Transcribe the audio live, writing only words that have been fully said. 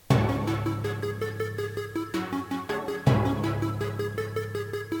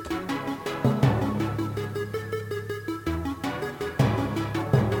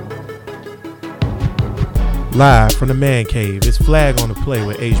Live from the man cave, it's Flag on the Play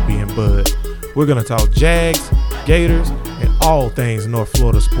with HB and Bud. We're going to talk Jags, Gators, and all things North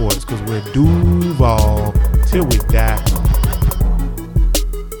Florida sports because we're Duval till we die.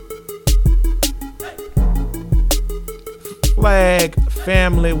 Flag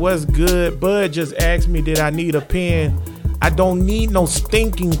family, what's good? Bud just asked me, did I need a pen? I don't need no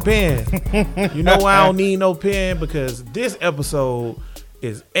stinking pen. You know why I don't need no pen? Because this episode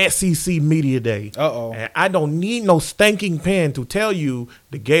is SEC Media Day. And I don't need no stinking pen to tell you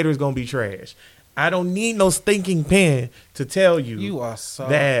the Gators gonna be trash. I don't need no stinking pen to tell you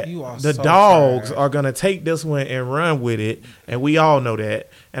that the Dogs are gonna take this one and run with it, and we all know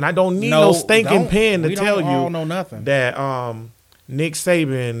that. And I don't need no stinking pen to tell you that Nick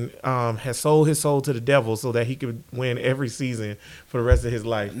Saban has sold his soul to the devil so that he could win every season for the rest of his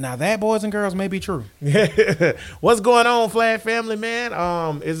life. Now that, boys and girls, may be true. What's going on, Flag family,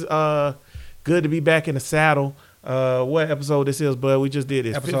 man? It's good to be back in the saddle. What episode this is, bud? We just did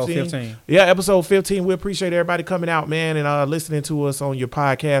this. Episode 15. Yeah, episode 15. We appreciate everybody coming out, man, and listening to us on your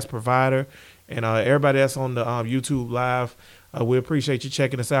podcast provider, and everybody that's on the YouTube Live. We appreciate you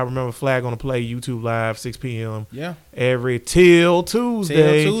checking us out. Remember, Flag on the Play, YouTube Live, 6 p.m. Yeah. Every till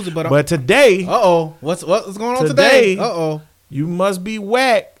Tuesday. But today. What's going on today? You must be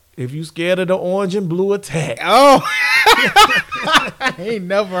whack if you scared of the orange and blue attack. I ain't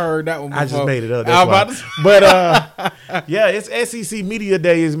never heard that one before. I just made it up. That's why. But yeah, it's SEC Media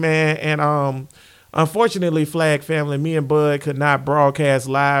Days, man. And unfortunately, Flag family, me and Bud could not broadcast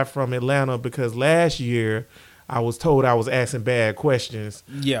live from Atlanta because last year I was told I was asking bad questions.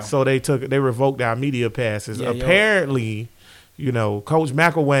 Yeah. So they revoked our media passes. Apparently, Coach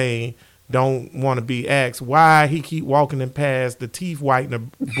McElwain don't want to be asked why he keep walking in past the teeth whitener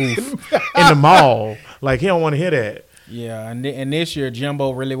booth in the mall. Like, he don't want to hear that. Yeah, and this year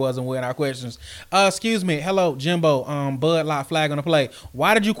Jimbo really wasn't with our questions. Excuse me, hello Jimbo. Bud Lot Flag on the Play.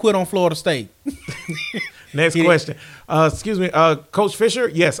 Why did you quit on Florida State? Next question. Excuse me, Coach Fisher.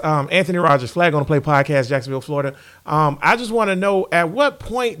 Yes, Anthony Rogers, Flag on the Play podcast, Jacksonville, Florida. I just want to know, at what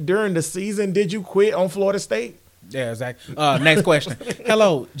point during the season did you quit on Florida State? Yeah, exactly. Next question.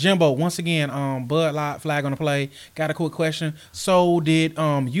 Hello, Jimbo. Once again, Bud Lot Flag on the Play. Got a quick question. So, did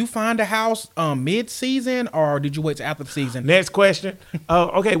you find a house mid-season, or did you wait till after the season? Next question.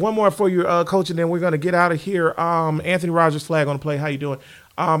 Okay, one more for you, Coach, and then we're gonna get out of here. Anthony Rogers, Flag on the Play. How you doing?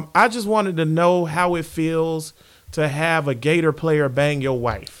 I just wanted to know how it feels to have a Gator player bang your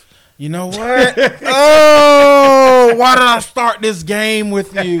wife. You know what? Why did I start this game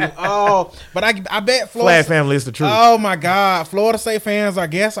with you? But I bet Florida Flag family is the truth. Oh my God, Florida State fans, I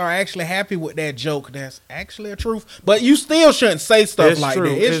guess, are actually happy with that joke. That's actually a truth. But you still shouldn't say stuff like that.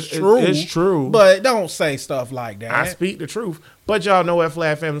 It's true. It's true. But don't say stuff like that. I speak the truth. But y'all know what,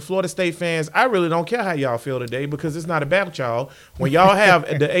 Flag family, Florida State fans, I really don't care how y'all feel today because it's not about y'all. When y'all have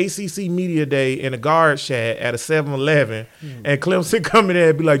the ACC Media Day in a guard shack at a 7-Eleven and Clemson come in there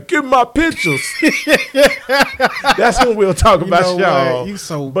and be like, give me my pictures. That's when we'll talk about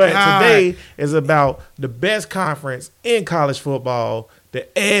y'all. But today is about the best conference in college football, the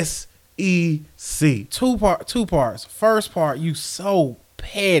SEC. Two parts. First part, you so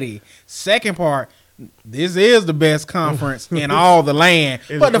petty. Second part, this is the best conference in all the land.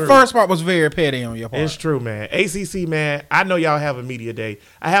 But the first part was very petty on your part. It's true, man. ACC, man, I know y'all have a media day.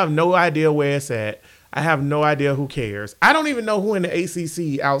 I have no idea where it's at. I have no idea who cares. I don't even know who in the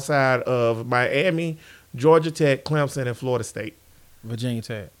ACC outside of Miami, Georgia Tech, Clemson, and Florida State. Virginia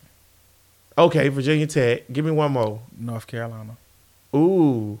Tech. Okay, Virginia Tech. Give me one more. North Carolina.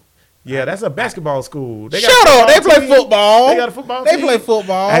 Ooh. Yeah, that's a basketball school. Shut up. They play football. They got a football team? They play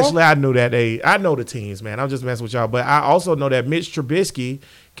football. Actually, I knew that. I know the teams, man. I'm just messing with y'all. But I also know that Mitch Trubisky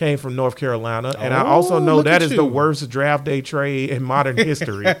came from North Carolina. And I also know that is the worst draft day trade in modern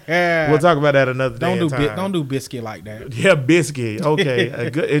history. We'll talk about that another day. Don't do biscuit like that. Yeah, biscuit.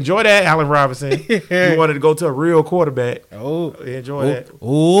 Okay. Enjoy that, Allen Robinson. You wanted to go to a real quarterback. Enjoy that.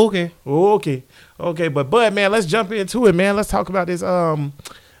 Okay. But, Bud, man, let's jump into it, man. Let's talk about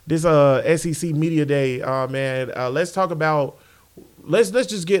this SEC Media Day, man. Let's talk about let's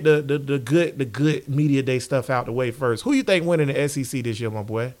just get the good Media Day stuff out the way first. Who you think winning the SEC this year, my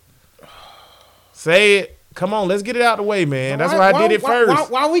boy? Say it. Come on, let's get it out the way, man. That's why I did it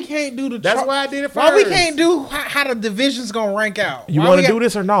first. Why we can't do the? That's why I did it first. Why we can't do how the division's gonna rank out? You want to do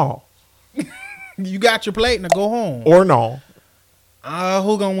this or no? You got your plate, now go home. Or no?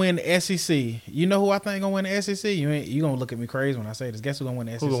 Who gonna win the SEC? You know who I think gonna win the SEC? You gonna look at me crazy when I say this. Guess who gonna win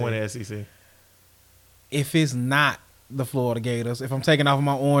the SEC? Who gonna win the SEC? If it's not the Florida Gators, if I'm taking off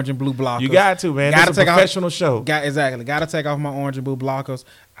my orange and blue blockers, you got to, man. It's a professional show. Exactly. Got to take off my orange and blue blockers.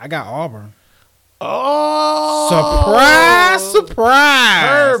 I got Auburn. Oh, Surprise!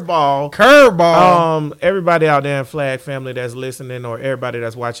 curveball. Everybody out there in Flag family that's listening, or everybody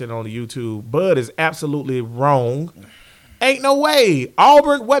that's watching on the YouTube, Bud is absolutely wrong. Ain't no way.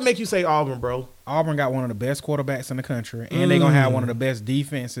 Auburn. What make you say Auburn, bro? Auburn got one of the best quarterbacks in the country, and they're gonna have one of the best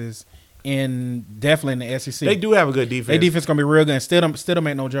defenses definitely in the SEC. They do have a good defense. Their defense gonna be real good. And Stidham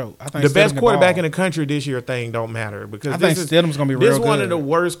ain't no joke. I think the best quarterback in the country this year thing don't matter because I think Stidham's gonna be real good. This is one of the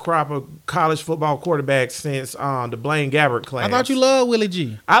worst crop of college football quarterbacks since the Blaine Gabbert class. I thought you loved Willie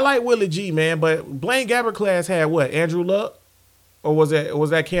G. I like Willie G, man, but Blaine Gabbert class had what? Andrew Luck? Or was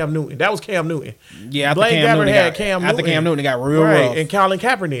that Cam Newton? That was Cam Newton. Yeah, Blaine Gabbert had Cam Newton. After Cam Newton got real right, rough. and Colin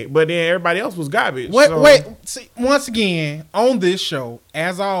Kaepernick. But then everybody else was garbage. Wait. See, once again, on this show,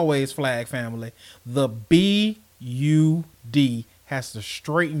 as always, Flag family, the BUD has to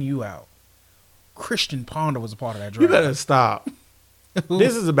straighten you out. Christian Ponder was a part of that draft. You better stop.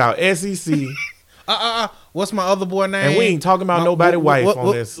 This is about SEC. What's my other boy name? And we ain't talking about nobody wife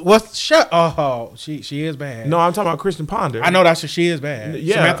on this. She is bad. No, I'm talking about Christian Ponder. I know she is bad.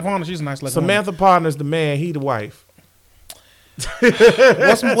 Yeah. Samantha Ponder, she's a nice lady. Samantha Ponder's the man, he the wife.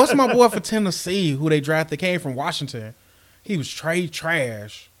 What's my boy for Tennessee who they drafted came from Washington? He was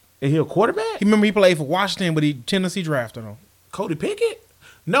trash. And he a quarterback? He played for Washington, but Tennessee drafted him. Cody Pickett?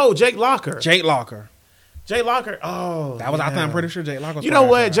 No, Jake Locker. Jake Locker. Oh, that was. Yeah. I'm pretty sure Jake Locker. Was you know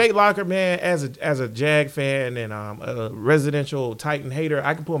what, Jake Locker, man, as a Jag fan and a residential Titan hater,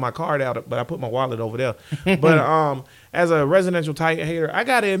 I can pull my card out, but I put my wallet over there. But as a residential Titan hater, I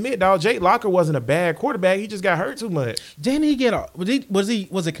gotta admit, dog, Jake Locker wasn't a bad quarterback. He just got hurt too much. Didn't he get?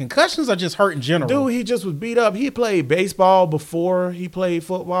 Was it concussions or just hurt in general? Dude, he just was beat up. He played baseball before he played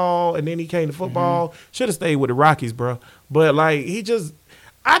football, and then he came to football. Mm-hmm. Should have stayed with the Rockies, bro. But like he just.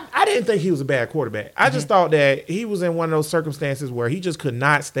 I didn't think he was a bad quarterback. I just thought that he was in one of those circumstances where he just could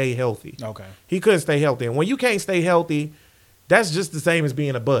not stay healthy. Okay. He couldn't stay healthy. And when you can't stay healthy, that's just the same as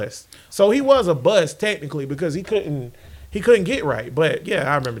being a bust. So he was a bust technically because he couldn't get right. But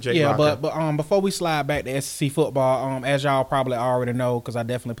yeah, I remember Jake Locker. Yeah, but before we slide back to SEC football, as y'all probably already know, because I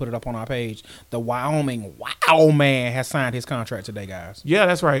definitely put it up on our page, the Wyoming Wow Man has signed his contract today, guys. Yeah,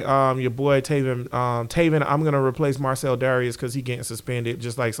 that's right. Your boy Taven, I'm gonna replace Marcel Darius because he getting suspended,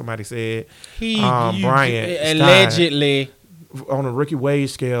 just like somebody said. Bryant allegedly on a rookie wage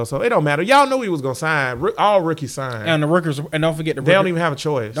scale, so it don't matter. Y'all knew he was gonna sign. All rookies sign, and the rookies, and don't forget they don't even have a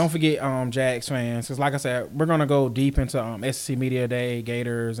choice. Don't forget Jags fans, because like I said, we're gonna go deep into SEC Media Day,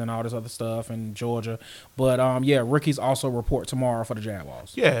 Gators, and all this other stuff in Georgia. But rookies also report tomorrow for the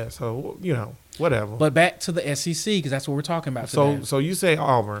Jaguars. Yeah, so whatever. But back to the SEC because that's what we're talking about today. So you say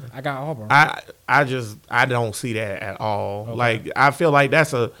Auburn? I got Auburn. I don't see that at all. Okay. Like I feel like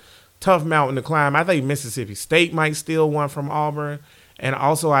that's a tough mountain to climb. I think Mississippi State might steal one from Auburn, and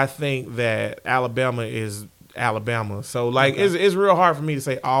also I think that Alabama is Alabama. So like it's real hard for me to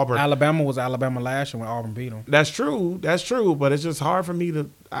say Auburn. Alabama was Alabama last year when Auburn beat them. That's true, but it's just hard for me to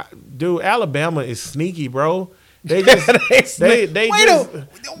do. Alabama is sneaky, bro. They just they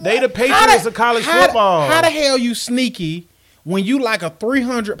the Patriots of college football. How the hell you sneaky when you like a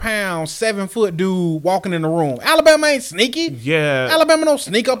 300-pound, 7-foot dude walking in the room? Alabama ain't sneaky. Yeah. Alabama don't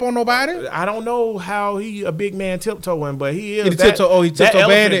sneak up on nobody. I don't know how he a big man tiptoeing, but he is. He tiptoe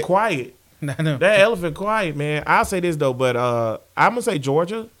elephant quiet. No. That elephant quiet, man. I'll say this though, but I'm gonna say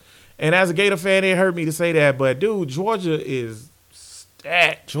Georgia. And as a Gator fan, it hurt me to say that, but dude, Georgia is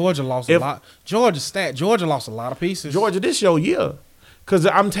stacked. Georgia lost a lot. Georgia lost a lot of pieces. Georgia, this your year. Because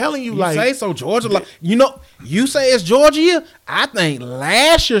I'm telling you, like... You say so, Georgia... you say it's Georgia year? I think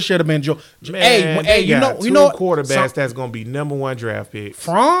last year should have been Georgia. Man, hey, you know quarterbacks that's going to be number one draft pick.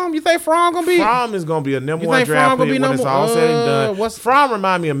 Fromm? You think Fromm going to be... Fromm is going to be a number one draft pick when it's all said and done. Fromm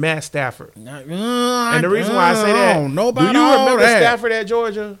remind me of Matt Stafford. And the reason why I say that... Do you remember Stafford at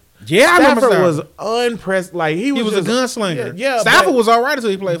Georgia? Yeah, I remember Stafford was unpressed. Like he was a gunslinger. Yeah, Stafford was all right until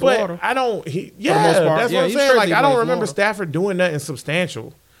he played for Florida. I don't. That's what I'm saying. Like I don't remember Stafford doing nothing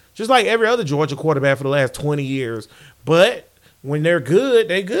substantial. Just like every other Georgia quarterback for the last 20 years. But when they're good,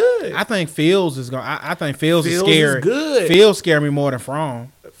 they good. I think Fields is going. I think Fields is scary. Is good. Fields scare me more than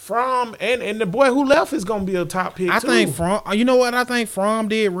Fromm. Fromm and the boy who left is going to be a top pick. I think Fromm. You know what? I think Fromm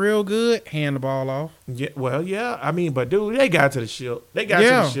did real good. Hand the ball off. Yeah, well, yeah. I mean, but dude, they got to the ship. They got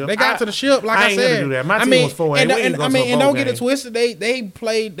to the ship. Like I said, ain't gonna do that. My team was 4-8. And don't get it twisted. They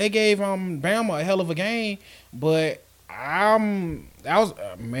gave Bama a hell of a game, but that's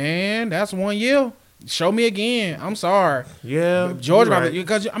 1 year. Show me again. I'm sorry. Yeah, Georgia,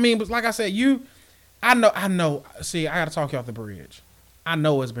 because like I said, I know. See, I got to talk you off the bridge. I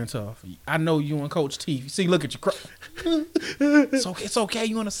know it's been tough. I know you and Coach T. See, look at you. It's okay.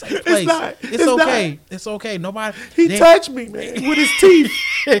 You in a safe place. It's okay. Not. It's okay. Nobody. He touched me, man, with his teeth.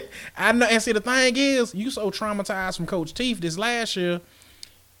 I know. And see, the thing is, you so traumatized from Coach Teeth this last year.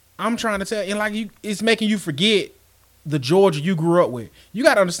 I'm trying to tell you, and like it's making you forget the Georgia you grew up with. You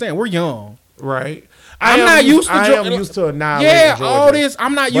got to understand, we're young. Right. I am used to annihilating Georgia. All this.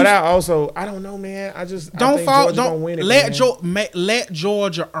 I'm not used. But I don't know, man. I think Georgia gonna win it, let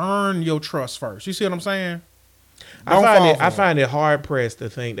Georgia earn your trust first. You see what I'm saying? I find it hard pressed to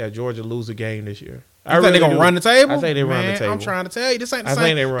think that Georgia lose a game this year. I think they're gonna run the table. I think they run the table. I'm trying to tell you, this ain't the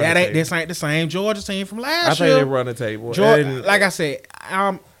same. This ain't the same Georgia team from last year. I think they run the table. Like I said,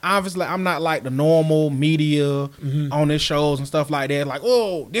 obviously I'm not like the normal media on their shows and stuff like that. Like,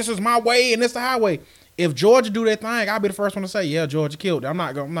 oh, this is my way and this the highway. If Georgia do their thing, I'll be the first one to say, yeah, Georgia killed it. I'm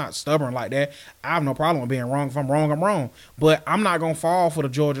not stubborn like that. I have no problem with being wrong. If I'm wrong, I'm wrong. But I'm not gonna fall for the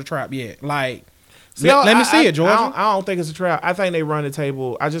Georgia trap yet. Like, let me see it, Georgia. I don't think it's a trap. I think they run the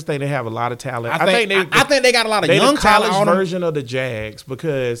table. I just think they have a lot of talent. I think they got a lot of young talent on them. Version of the Jags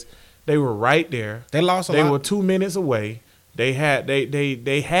because they were right there. They lost a lot. They were 2 minutes away. They had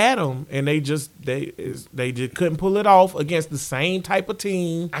them, and they just couldn't pull it off against the same type of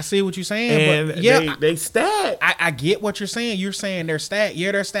team. I see what you're saying, but yeah, they stacked. I get what you're saying. You're saying they're stacked.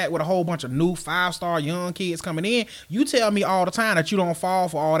 Yeah, they're stacked with a whole bunch of new 5-star young kids coming in. You tell me all the time that you don't fall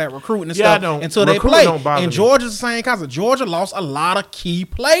for all that recruiting and stuff until they play. And Georgia's the same cause. Georgia lost a lot of key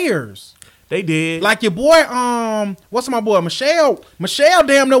players. They did. Like your boy, what's my boy? Michelle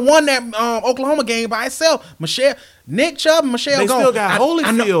damn near won that Oklahoma game by itself. Nick Chubb and Michelle They still got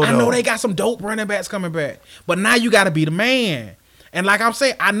Holyfield, I know they got some dope running backs coming back. But now you got to be the man. And like I'm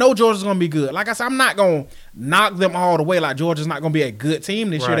saying, I know Georgia's going to be good. Like I said, I'm not going to knock them all the way. Like Georgia's not going to be a good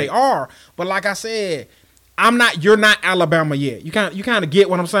team this year. They are. But like I said, you're not Alabama yet. You kind of get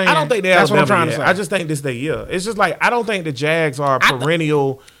what I'm saying? I don't think they're That's Alabama what I'm trying yet. to say. I just think this their year. It's just like, I don't think the Jags are a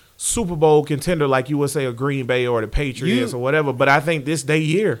perennial Super Bowl contender like you would say a Green Bay or the Patriots or whatever, but I think this their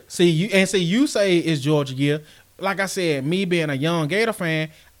year. You say it's Georgia year. Like I said, me being a young Gator fan,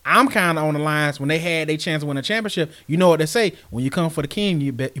 I'm kind of on the lines when they had their chance to win a championship. You know what they say? When you come for the king,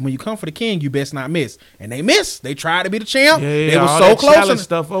 you best not miss. And they missed. They tried to be the champ. They were so close. And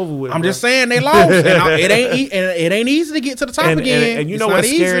stuff over with. I'm just saying they lost. And it ain't easy to get to the top again. And you know what's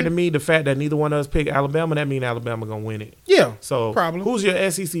scary to me? The fact that neither one of us picked Alabama. That means Alabama gonna win it. Yeah. So probably. Who's your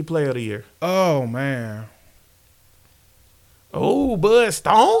SEC player of the year? Oh man. Oh, Bud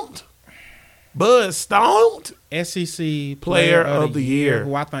Stoned. SEC player of the year,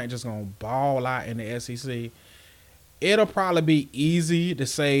 who I think just gonna ball out in the SEC. It'll probably be easy to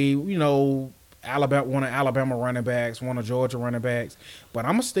say, Alabama, one of Alabama running backs, one of Georgia running backs, but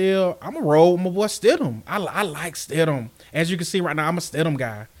I'm a roll with my boy Stidham. I like Stidham. As you can see right now, I'm a Stidham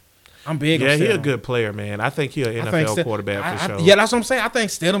guy. I'm big on Stidham. Yeah, he's a good player, man. I think he's an NFL quarterback for sure. Yeah, that's what I'm saying. I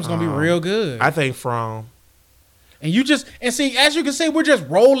think Stidham's gonna be real good. I think Fromm. And see, as you can see, we're just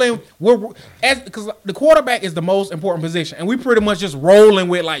rolling. Because the quarterback is the most important position, and we pretty much just rolling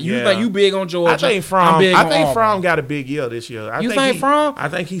with think you big on Georgia. I think Fromm got a big year this year. You think Fromm? I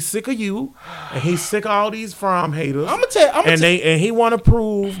think he's sick of you, and he's sick of all these Fromm haters. And he want to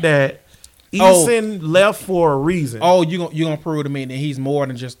prove that Eason left for a reason. Oh, you gonna prove to me that he's more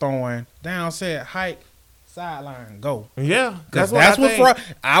than just throwing down, set, hike, sideline, go. Yeah, that's what Fromm.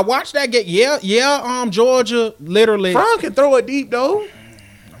 I watched that game. Yeah. Georgia literally. Fromm can throw it deep though.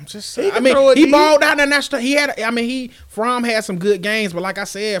 I'm just saying. He balled out and that's Fromm had some good games, but like I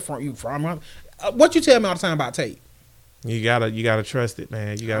said, Fromm. What you tell me all the time about tape? You gotta trust it,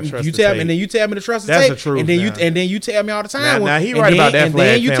 man. You gotta trust. And then you tell me to trust the tape. That's the truth. And then you tell me all the time. Now he right about that flag family.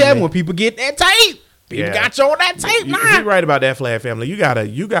 And then you tell me when people get that tape. You got you on that tape now. You're right about that flag family. You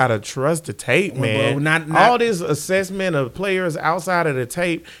gotta trust the tape, man. All this assessment of players outside of the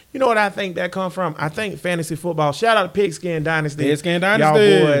tape. You know what I think that come from? I think fantasy football. Shout out to Pigskin Dynasty. Y'all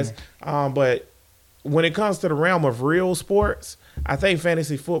boys. But when it comes to the realm of real sports, I think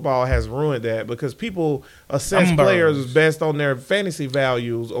fantasy football has ruined that because people assess players based on their fantasy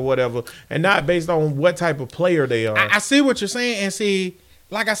values or whatever, and not based on what type of player they are. I see what you're saying, and see.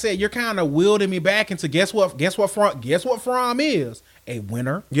 Like I said, you're kind of wielding me back into guess what Fromm is? A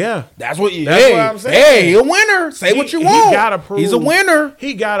winner. Yeah. That's what I'm saying. Hey, a winner. Say what you want. He gotta prove. He's a winner.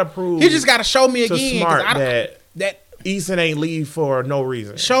 He gotta prove. He just gotta show me again. Smart that Eason ain't leave for no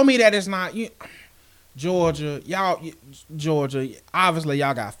reason. Show me that it's not Georgia. Georgia, obviously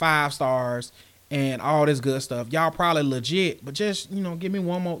y'all got 5 stars. and all this good stuff. Y'all probably legit, but just give me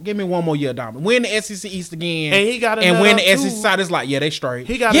one more year dominant. Win the SEC East again, and he got and win the too. SEC side. It's like they straight.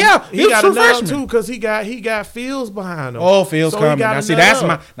 He got he got another too because he got Fields behind him. Oh, Fields coming. Now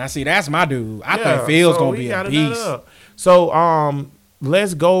see that's my dude. I think Fields gonna be a beast. So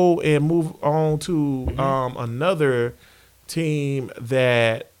let's go and move on to another team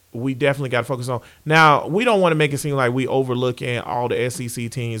that we definitely got to focus on. Now, we don't want to make it seem like we overlooking all the SEC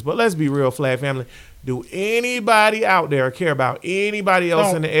teams, but let's be real, Flag family. Do anybody out there care about anybody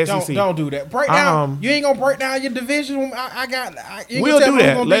else in the SEC? Don't do that. Break down. You ain't gonna break down your division. We'll do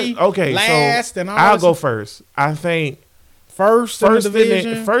that. Okay, last so and all I'll go first. I think first in the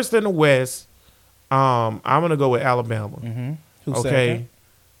division. First in the West. I'm gonna go with Alabama. Who's okay. Second?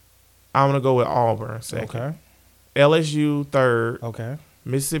 I'm gonna go with Auburn second. Okay. LSU third. Okay.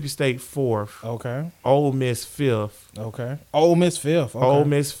 Mississippi State fourth. Okay. Ole Miss fifth. Okay. Ole Miss fifth. Okay. Ole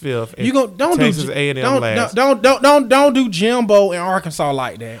Miss fifth. You go don't Texas do A&M last. Don't do Jimbo and Arkansas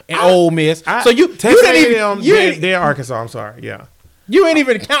like that and Ole Miss. So Texas A&M they're Arkansas. I'm sorry. Yeah. You ain't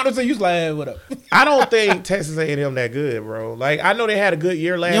even count until you like, hey, what up? I don't think Texas A&M that good, bro. Like I know they had a good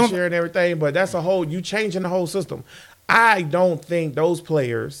year last year and everything, but that's you changing the whole system. I don't think those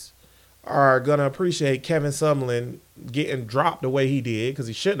players are gonna appreciate Kevin Sumlin getting dropped the way he did because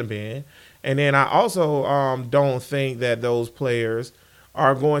he shouldn't have been. And then I also don't think that those players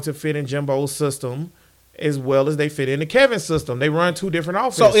are going to fit in Jimbo's system as well as they fit in the Kevin's system. They run two different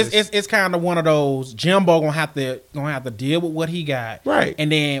offenses. So it's kind of one of those Jimbo gonna have to deal with what he got, right?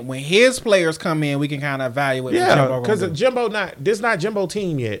 And then when his players come in, we can kind of evaluate. Yeah, because this not Jimbo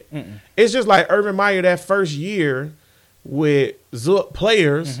team yet. It's just like Urban Meyer that first year with Zook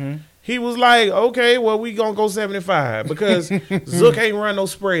players. He was like, okay, well, we going to go 75 because Zook ain't run no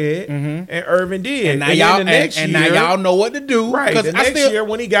spread, and Irvin did. And now y'all know what to do. Right. The next year,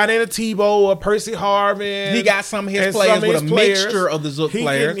 when he got into Tebow or Percy Harvin. He got some of his players with a mixture of the Zook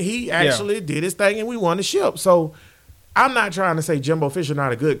players. He actually did his thing, and we won the ship. So I'm not trying to say Jimbo Fisher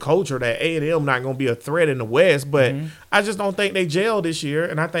not a good coach or that A&M not going to be a threat in the West, but I just don't think they gelled this year,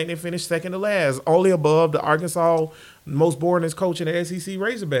 and I think they finished second to last, only above the Arkansas most boringest coach in the SEC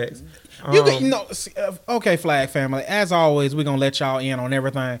Razorbacks. Okay, Flag family. As always, we're gonna let y'all in on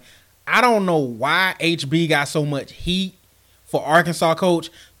everything. I don't know why HB got so much heat for Arkansas coach.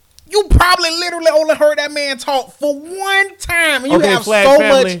 You probably literally only heard that man talk for one time, and you have Flag so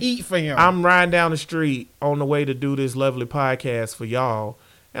family, much heat for him. I'm riding down the street on the way to do this lovely podcast for y'all,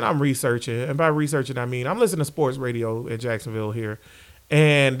 and I'm researching. And by researching, I mean I'm listening to sports radio in Jacksonville here.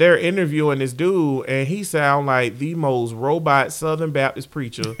 And they're interviewing this dude, and he sound like the most robot Southern Baptist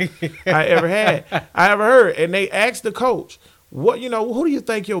preacher I ever heard. And they asked the coach, who do you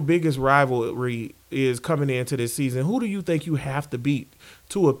think your biggest rivalry is coming into this season? Who do you think you have to beat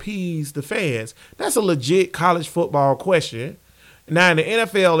to appease the fans? That's a legit college football question. Now, in the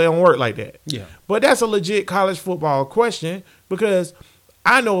NFL, they don't work like that. Yeah. But that's a legit college football question because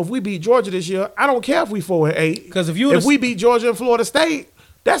I know if we beat Georgia this year, I don't care if we 4-8. Because if we beat Georgia and Florida State,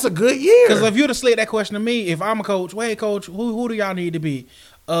 that's a good year. Because if you'd have slid that question to me, if I'm a coach, wait, coach, who do y'all need to beat?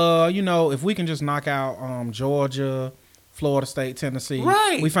 If we can just knock out Georgia, Florida State, Tennessee,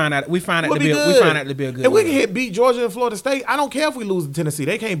 right? We find out to be a good. If we can beat Georgia and Florida State, I don't care if we lose to Tennessee.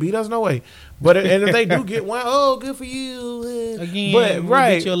 They can't beat us, no way. But and if they do get one, good for you. Again, but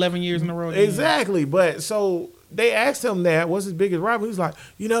right, beat you 11 years in a row. Again. Exactly. But so they asked him that, what's his biggest rival? He was like,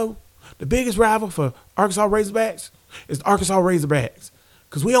 the biggest rival for Arkansas Razorbacks is the Arkansas Razorbacks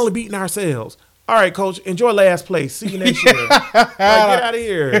because we only beating ourselves. All right, coach, enjoy last place. See you next year. Get out of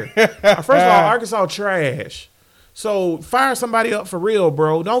here. First of all, Arkansas trash. So fire somebody up for real,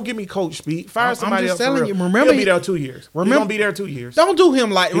 bro. Don't give me coach speak. Fire somebody up for real. Remember, he'll be there 2 years. He's gonna be there 2 years. Don't do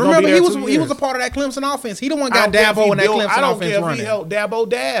him like. Remember, he was a part of that Clemson offense. He the one got Dabo in that Clemson offense running. I don't care if he helped Dabo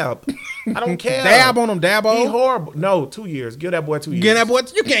dab. I don't care. Dab on him, Dabo. He horrible. No, 2 years. Give that boy 2 years. Give that boy.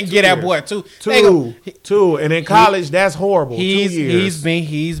 You can't give that boy two. Two. And in college, that's horrible. 2 years.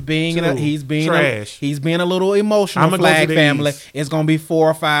 He's being trash. He's being a little emotional. Flag family. It's gonna be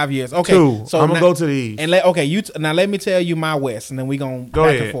 4 or 5 years. Okay. 2. So I'm gonna go to the East. And now let me tell you my West, and then we gonna go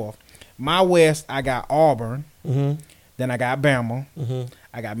back and forth. My West, I got Auburn. Then I got Bama.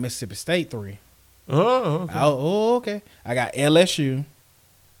 I got Mississippi State 3. Oh, okay. Okay. I got LSU.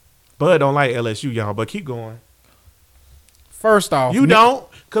 Bud don't like LSU, y'all, but keep going. First off, you don't,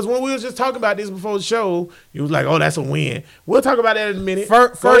 because when we was just talking about this before the show, you was like, "Oh, that's a win." We'll talk about that in a minute.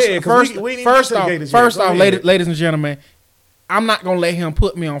 First off, ladies and gentlemen, I'm not gonna let him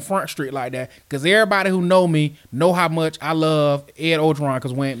put me on Front Street like that, because everybody who know me know how much I love Ed Ogeron.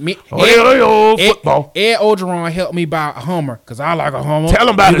 Because when Ed Ogeron helped me buy a Hummer, because I like a Hummer. Tell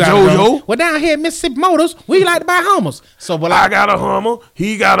him about it, JoJo. Well, down here at Mississippi Motors, we like to buy Hummers. So, but I got a Hummer.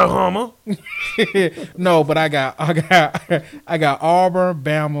 He got a Hummer. No, but I got Auburn,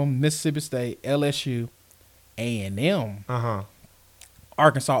 Bama, Mississippi State, LSU, A&M,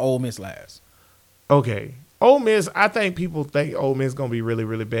 Arkansas, Ole Miss last. Okay. Ole Miss, I think people think Ole Miss going to be really,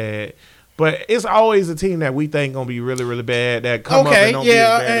 really bad. But it's always a team that we think going to be really, really bad that come up and don't be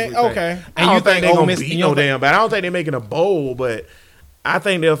as bad as we think. Okay. I don't think they're going to beat no damn bad. I don't think they're making a bowl, but I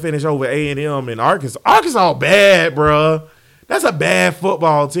think they'll finish over A&M and Arkansas. Arkansas bad, bro. That's a bad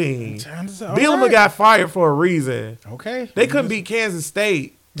football team. Bielema got fired for a reason. Okay. They couldn't beat Kansas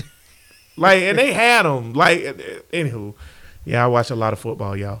State. And they had them. Anywho. Yeah, I watch a lot of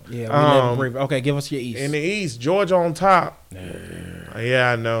football, y'all. Yeah, okay, give us your East. In the East, Georgia on top.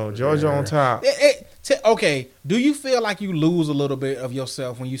 Yeah, I know. Georgia on top. Okay, do you feel like you lose a little bit of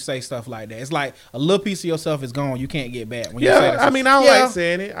yourself when you say stuff like that? It's like a little piece of yourself is gone. You can't get back. When you say that I mean, I don't like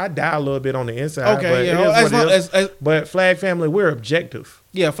saying it. I die a little bit on the inside. Okay, but Flag Family, we're objective.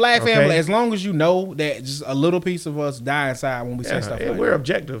 Yeah, Flag Family, as long as you know that just a little piece of us die inside when we say stuff like that. We're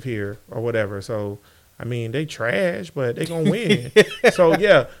objective here or whatever, so... I mean, they trash, but they gonna win. So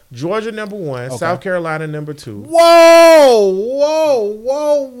yeah, Georgia number 1, South Carolina number 2. Whoa!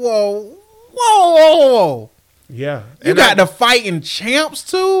 Yeah, you got the fighting champs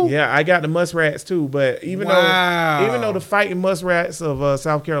too. Yeah, I got the Muskrats too. But even though the fighting Muskrats of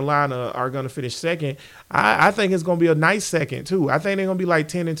South Carolina are gonna finish second, I think it's gonna be a nice second too. I think they're gonna be like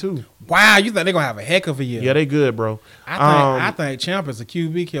 10-2. Wow, you think they're gonna have a heck of a year? Yeah, they good, bro. I think Champ is a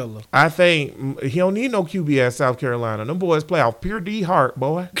QB killer. I think he don't need no QB at South Carolina. Them boys play off pure D heart,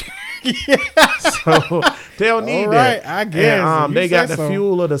 boy. So they don't need that. I guess. And, they got the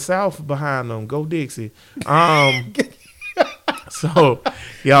fuel of the South behind them. Go Dixie. So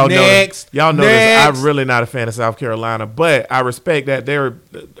y'all know this. I'm really not a fan of South Carolina, but I respect that they're.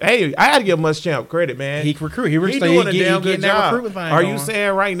 Hey, I got to give Muschamp credit, man. He doing a damn good job. Are you going.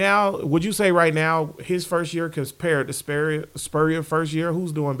 saying right now? Would you say right now his first year compared to Spurrier first year?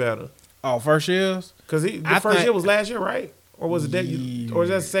 Who's doing better? Oh, first years? Because the first year was last year, right? Or was it that? Or is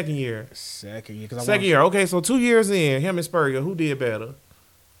that second year? Second year. Second year. Okay, so 2 years in, him and Spurrier, who did better?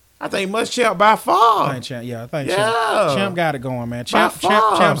 I think Muschamp by far. I think Champ got it going, man. Champ's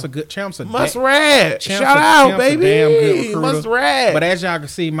a good. Champ's a Muskrat. Shout out, baby. Damn good Muskrat. But as y'all can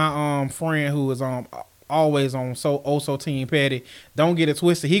see, my friend who is always on so Team Petty, don't get it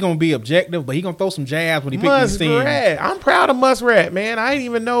twisted. He gonna be objective, but he gonna throw some jabs when he pick these teams. I'm proud of Muskrat, man. I didn't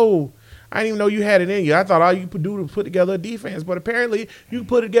even know you had it in you. I thought all you could do to put together a defense, but apparently you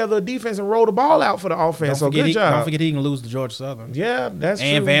put together a defense and roll the ball out for the offense. Good job. Don't forget he can lose to Georgia Southern. Yeah, that's true.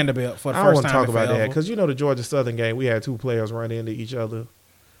 And Vanderbilt for the first time. I don't want to talk about that because the Georgia Southern game, we had 2 players run into each other.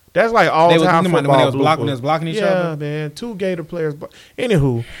 That's like all-time football. When they was blocking each other? Yeah, man. 2 Gator players.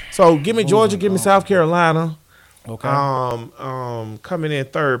 Anywho, so give me Georgia, give me South Carolina. Okay. Coming in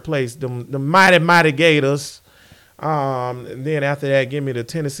third place, the mighty Gators. And then after that, give me the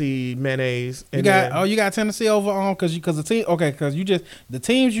Tennessee Mayonnaise. And you got Tennessee over because the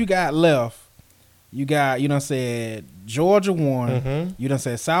teams you got left. You got Georgia 1. Mm-hmm. You done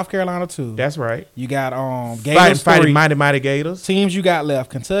said South Carolina 2. That's right. You got Gators fighting mighty Gators. Teams you got left: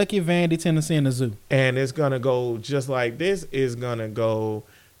 Kentucky, Vandy, Tennessee, and the Zoo. And it's gonna go just like this. It's gonna go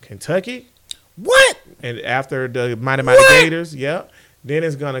Kentucky. What? And after the mighty Gators, yeah. Then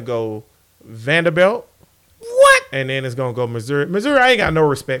it's gonna go Vanderbilt. What? And then it's gonna go Missouri. Missouri, I ain't got no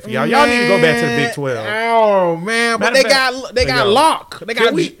respect for y'all. Y'all need to go back to the Big 12. Oh man, but they got locked. They got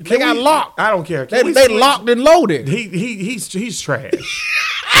locked. I don't care. They locked and loaded. He's trash.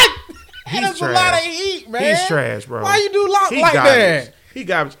 That's a lot of heat, man. He's trash, bro. Why you do lock like that? He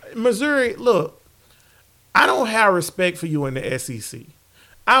got Missouri. Look, I don't have respect for you in the SEC.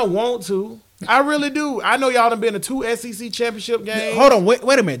 I want to. I really do. I know y'all done been to 2 SEC championship games. Hold on, wait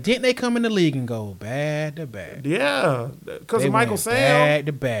a minute. Didn't they come in the league and go bad to bad? Yeah, because of Michael Sam. Bad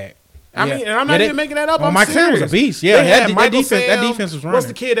to bad. I mean, and I'm not even making that up. I'm Michael serious. Sam was a beast. Yeah, that defense was running. What's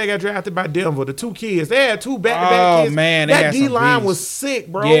the kid that got drafted by Denver? The 2 kids. They had 2 back-to-back kids. Oh, man. That D-line was sick,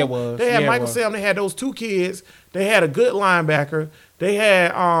 bro. Yeah, it was. They had Michael Sam. They had those 2 kids. They had a good linebacker. They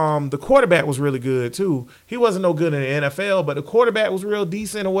had the quarterback was really good, too. He wasn't no good in the NFL, but the quarterback was real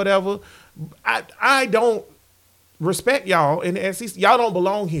decent or whatever. I don't respect y'all in the SEC. Y'all don't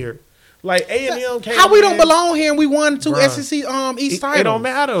belong here. Like A&M came. How we don't belong here and we won 2 SEC East titles? It don't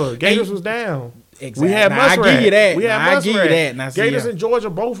matter. Gators was down. Exactly. We had Muskrat. I give you that. Gators and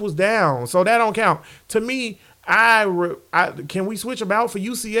Georgia both was down, so that don't count. To me, Can we switch them out for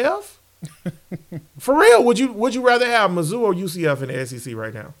UCF? For real, would you rather have Missouri or UCF in the SEC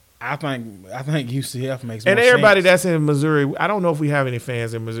right now? I think UCF makes more And everybody sense. that's in Missouri, I don't know if we have any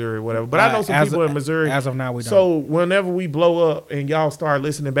fans in Missouri or whatever, but I know some people in Missouri. As of now, we don't. So whenever we blow up and y'all start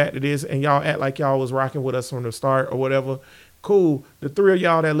listening back to this and y'all act like y'all was rocking with us from the start or whatever, cool. The three of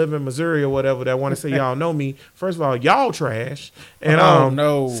y'all that live in Missouri or whatever that want to say y'all know me, first of all, y'all trash. And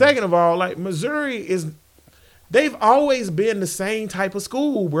no. Second of all, like Missouri they've always been the same type of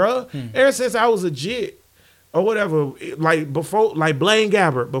school, bruh. Ever since I was a jit. Or whatever, like before, like Blaine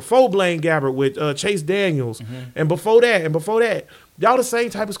Gabbert, with Chase Daniels, and before that, y'all the same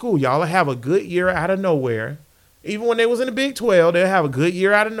type of school. Y'all have a good year out of nowhere. Even when they was in the Big 12, they'll have a good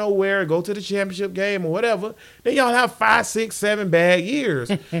year out of nowhere, go to the championship game or whatever. Then y'all have 5, 6, 7 bad years.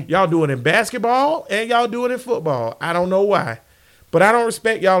 Y'all do it in basketball and y'all do it in football. I don't know why. But I don't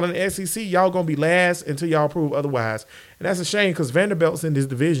respect y'all in the SEC. Y'all going to be last until y'all prove otherwise. And that's a shame because Vanderbilt's in this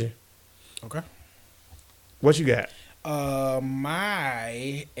division. Okay. What you got?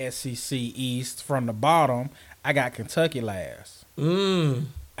 My SEC East from the bottom, I got Kentucky last.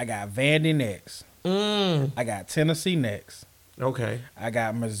 I got Vandy next. I got Tennessee next. Okay. I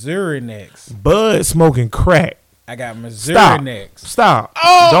got Missouri next. Bud smoking crack. I got Missouri next. Stop.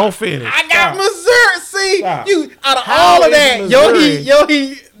 Oh, don't finish. I got Missouri. See, Stop. you out of How all of is that, yo,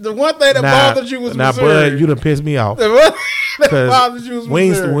 he. The one thing that bothered you was Missouri. Bud, you done pissed me off. The one thing that bothered you was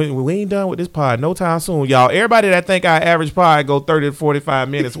Missouri. We ain't done with this pod no time soon, y'all. Everybody that think our average pod go 30 to 45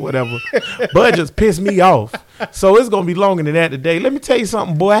 minutes, whatever, Bud just pissed me off. So it's gonna be longer than that today. Let me tell you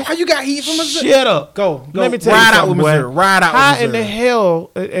something, boy. How you got heat from Missouri? Shut up. Go. Let me tell you Ride out something, with boy. Missouri. Ride out How with in Missouri. the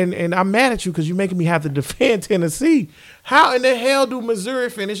hell? And I'm mad at you because you're making me have to defend Tennessee. How in the hell do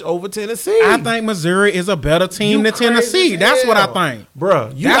Missouri finish over Tennessee? I think Missouri is a better team You than Tennessee. crazy as That's what I hell. think.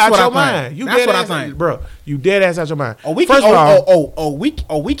 Bruh, you That's out what your I think. mind. You That's dead what I ass, think. Bruh, you dead ass out your mind. Oh, we First of all,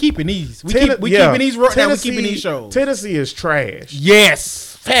 we keeping these. We Tenn- keep yeah, keeping these. Now we Tennessee- keeping these shows. Tennessee is trash.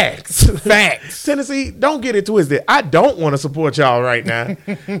 Yes, facts, facts. Tennessee, don't get it twisted. I don't want to support y'all right now.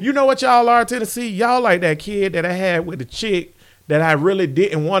 You know what y'all are, Tennessee? Y'all like that kid that I had with the chick that I really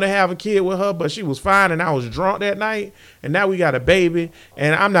didn't want to have a kid with her, but she was fine and I was drunk that night. And now we got a baby.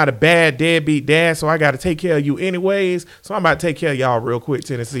 And I'm not a bad deadbeat dad, so I got to take care of you anyways. So I'm about to take care of y'all real quick,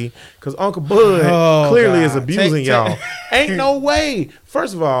 Tennessee. Because Uncle Bud clearly is abusing y'all. Ain't no way.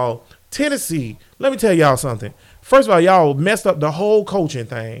 First of all, Tennessee, let me tell y'all something. First of all, y'all messed up the whole coaching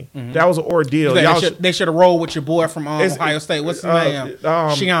thing. That was an ordeal. They should have rolled with your boy from Ohio State. What's his name?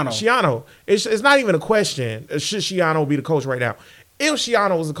 Schiano. It's not even a question. Should Schiano be the coach right now? If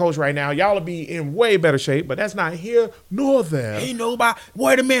Schiano was the coach right now, y'all would be in way better shape. But that's not here nor there. He knew about.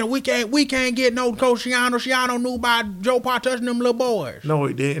 Wait a minute, we can't get no coach Schiano. Schiano knew about Joe Pa touching them little boys. No,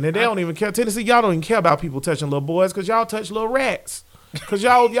 he didn't. And they don't even care. Tennessee, y'all don't even care about people touching little boys because y'all touch little rats. Because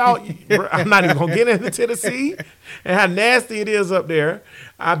y'all, I'm not even going to get into Tennessee and how nasty it is up there.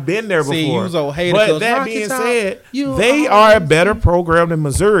 I've been there before. See, you was old hater, but that Rocky being Top, said, they are a better program than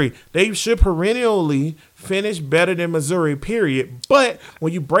Missouri. They should perennially finish better than Missouri, period. But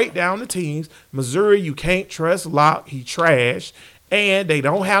when you break down the teams, Missouri, you can't trust Locke. He trash. And they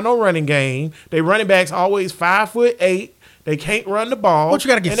don't have no running game. They running backs always 5'8". They can't run the ball. What you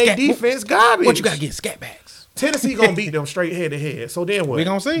gotta get? And they defense garbage. What you gotta get? Scat backs. Tennessee gonna beat them straight head to head. So then what? We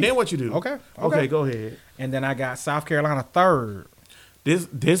gonna see. Then what you do? Okay, go ahead. And then I got South Carolina third.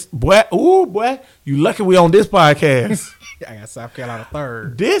 This boy, boy, you lucky we on this podcast. I got South Carolina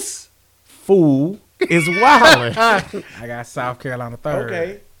third. This fool is wilding. I got South Carolina third.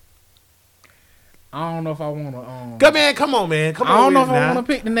 Okay. I don't know if I want to. Good man, come on, man. Come on. I don't know if with it I now. want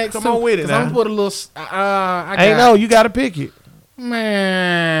to pick the next. Come on with it I'm now. gonna put a little. I Ain't no, you gotta pick it.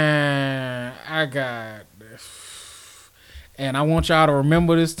 Man, I got this. And I want y'all to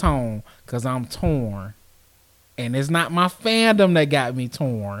remember this tone because I'm torn. And it's not my fandom that got me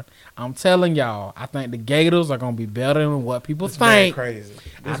torn. I'm telling y'all, I think the Gators are going to be better than what people think. Crazy.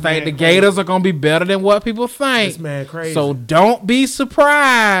 I think the Gators are going to be better than what people think. This man crazy. So don't be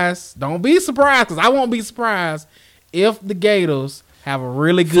surprised. Don't be surprised because I won't be surprised if the Gators have a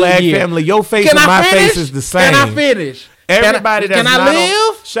really good Flag year. family, your face Can and I my finish? face is the same. Can I finish? Everybody can that's I not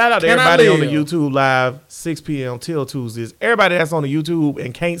live? on, shout out to Can I everybody on the live? YouTube live 6 p.m. till Tuesdays. Everybody that's on the YouTube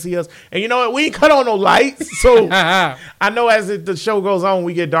and can't see us. And you know what? We ain't cut on no lights. So I know as the show goes on,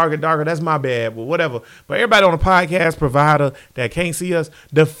 we get darker and darker. That's my bad, but whatever. But everybody on the podcast provider that can't see us,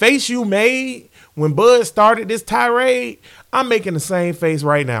 the face you made when Bud started this tirade, I'm making the same face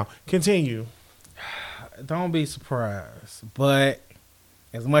right now. Continue. Don't be surprised. But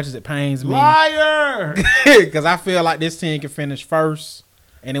as much as it pains me, Liar! because I feel like this team can finish first,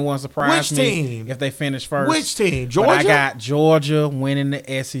 And it won't surprise Which me team? if they finish first. Which team? But Georgia? I got Georgia winning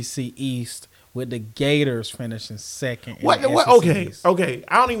the SEC East with the Gators finishing second. In What? the What? SEC Okay. East. Okay.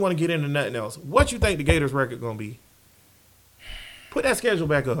 I don't even want to get into nothing else. What you think the Gators record gonna be? Put that schedule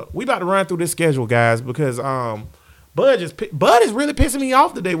back up. We about to run through this schedule, guys, because Bud is really pissing me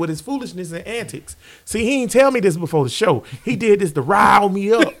off today with his foolishness and antics. See, he didn't tell me this before the show. He did this to rile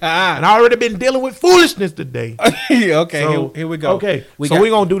me up, and I already been dealing with foolishness today. Okay, So, here we go. Okay, we're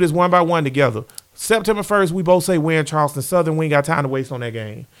gonna do this one by one together. September 1st, we both say win Charleston Southern. We ain't got time to waste on that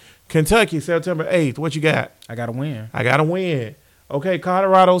game. Kentucky, September 8th. What you got? I got to win. I got to win. Okay,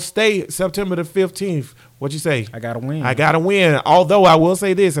 Colorado State, September the 15th. What you say? I got to win. I got to win. Although I will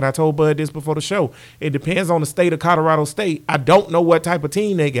say this, and I told Bud this before the show, it depends on the state of Colorado State. I don't know what type of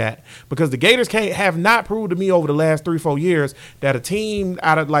team they got because the Gators have not proved to me over the last 3-4 years that a team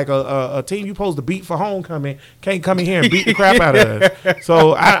out of like a team you supposed to beat for homecoming can't come in here and beat the crap out of us.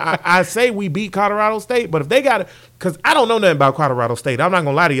 So I say we beat Colorado State, but if they got it, because I don't know nothing about Colorado State. I'm not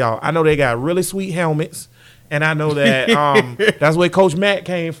going to lie to y'all. I know they got really sweet helmets. And I know that that's where Coach Matt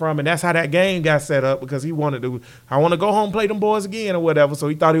came from, and that's how that game got set up because he wanted to. I want to go home and play them boys again or whatever. So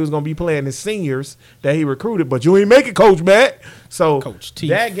he thought he was going to be playing the seniors that he recruited, but you ain't make it, Coach Matt. So Coach Teef.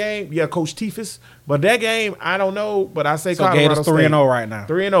 That game, yeah, Coach Teefus. But that game, I don't know. But I say So Colorado Gators State 3-0 right now.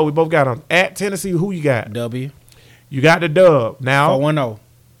 3-0. We both got them at Tennessee. Who you got? W. You got the dub now. 4-0.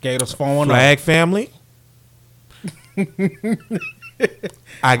 Gators 4-0. Flag family.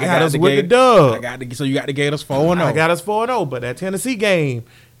 I got us with the dub. So you got the Gators 4-0. I got us 4-0, but that Tennessee game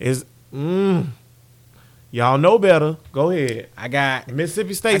is y'all know better. Go ahead. I got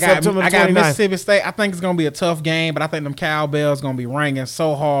Mississippi State, September 29th. I got Mississippi State. I think it's gonna be a tough game, but I think them cowbells gonna be ringing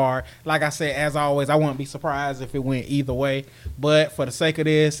so hard. Like I said, as always, I wouldn't be surprised if it went either way. But for the sake of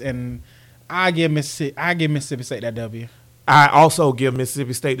this, and I give Mississippi State that W. I also give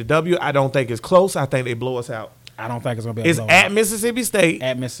Mississippi State the W. I don't think it's close. I think they blow us out. I don't think it's gonna be. It's at Mississippi State.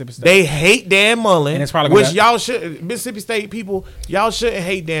 At Mississippi State. They hate Dan Mullen, and it's probably which y'all should. Mississippi State people, y'all shouldn't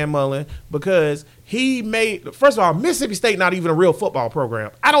hate Dan Mullen because he made. First of all, Mississippi State not even a real football program.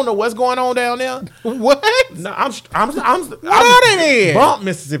 I don't know what's going on down there. What? No, I'm. What are they then? Bump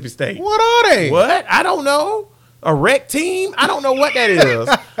Mississippi State. What are they? What? I don't know. A rec team? I don't know what that is.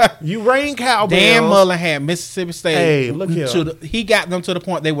 You rain cowbells. Dan Mullen had Mississippi State. Hey, look here. He got them to the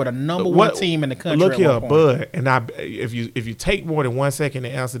point they were the number one team in the country. Look at here, one point. Bud. And if you take more than 1 second to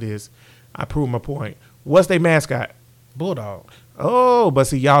answer this, I prove my point. What's their mascot? Bulldog. Oh, but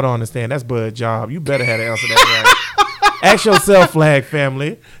see, y'all don't understand. That's Bud's job. You better have to answer that right. Ask yourself, Flag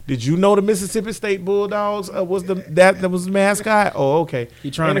family. Did you know the Mississippi State Bulldogs was that was the mascot? Oh, okay. You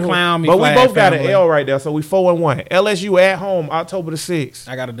trying to clown me? But we Flag both got family. an L right there, so we 4-1. LSU at home, October the 6th.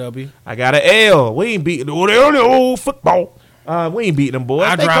 I got a W. I got an L. We ain't beating the old football. We ain't beating them boys.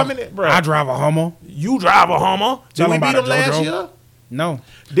 I They drive coming in, bro. I drive a Hummer. You drive a Hummer. Did Tell we them beat about them it, last JoJo. year? No.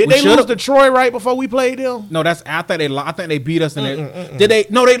 Did We they lose should've- to Troy right before we played them? No, I think they beat us. Did they?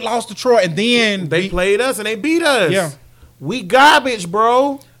 No, they lost to Troy and then They played us and they beat us. Yeah. We garbage,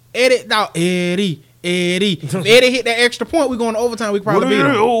 bro. Eddie hit that extra point. We going to overtime. We could probably beat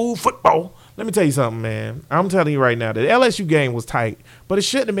them. Oh, football. Let me tell you something, man. I'm telling you right now, the LSU game was tight, but it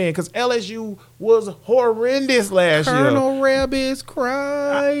shouldn't have been because LSU was horrendous last year. Colonel Reb is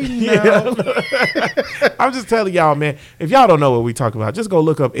crying now. Yeah. I'm just telling y'all, man. If y'all don't know what we talking about, just go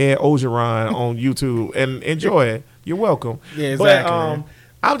look up Ed Ogeron on YouTube and enjoy it. You're welcome. Yeah, exactly. But,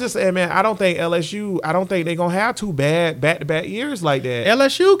 I'm just saying, man, I don't think they're going to have two bad back-to-back years like that.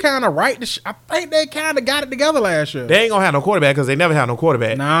 LSU kind of I think they kind of got it together last year. They ain't going to have no quarterback because they never had no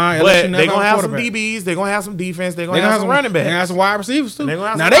quarterback. Nah, LSU but never they're going to had have some quarterback. DBs. They're going to have some defense. They're going to have some running backs. They got some wide receivers too. They're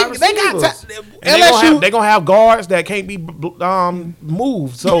going to have now some wide they got receivers. LSU. They're going to have guards that can't be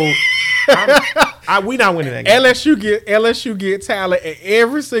moved. So we not winning that game. LSU get talent at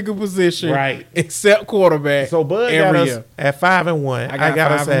every single position, Right. except quarterback. So Bud got every us year. at 5-1. I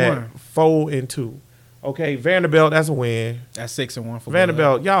got us at 4-2. Okay, Vanderbilt, that's a win. That's 6-1 for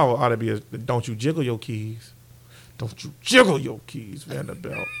Vanderbilt, y'all ought to be don't you jiggle your keys. Don't you jiggle your keys,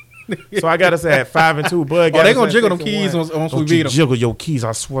 Vanderbilt. So I got us at 5-2. Bud got they us gonna at jiggle them 6-1. keys once we Don't beat you them. jiggle your keys.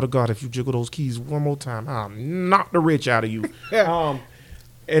 I swear to God, if you jiggle those keys one more time, I'll knock the rich out of you.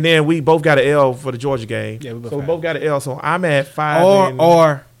 And then we both got an L for the Georgia game. Yeah, we both got an L. So I'm at 5.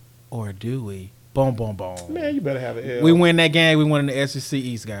 Or do we? Boom, boom, boom. Man, you better have an L. We win that game. We win in the SEC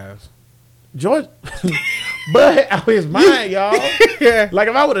East, guys. George, Bud out his mind, y'all. Yeah. Like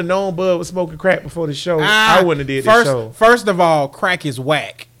if I would have known Bud was smoking crack before the show, I wouldn't have did this show. First of all, crack is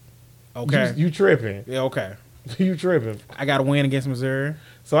whack. Okay. You tripping? Yeah. Okay. You tripping? I got to win against Missouri.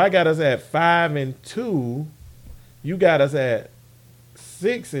 So I got us at 5-2. You got us at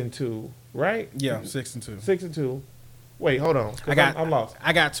 6-2, right? Yeah, 6-2. 6-2. Wait, hold on. I'm lost.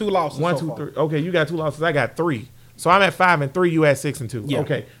 I got 2 losses. 1, 2, 3. Okay, you got 2 losses. I got 3. So I'm at 5-3. You at 6-2. Yeah.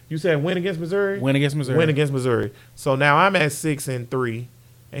 Okay. You said win against Missouri. Win against Missouri. Win against Missouri. So now I'm at 6-3,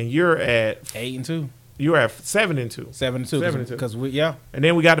 and you're at 8-2. You're at 7-2. 7-2. Because we And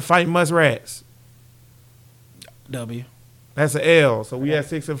then we got the Fighting Muskrats. W. That's an L. So we at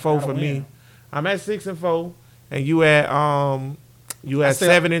 6-4 for Gotta me. win. I'm at 6-4, and you at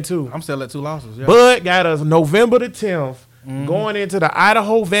 7-2. I'm still at 2 losses. Yeah. Bud got us November the 10th going into the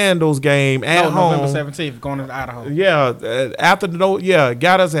Idaho Vandals game at home. November 17th going into Idaho. Yeah,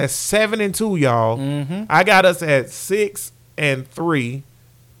 got us at 7-2, y'all. I got us at 6-3.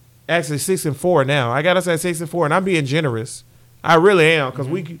 Actually 6-4 now. I got us at 6-4, and I'm being generous. I really am, because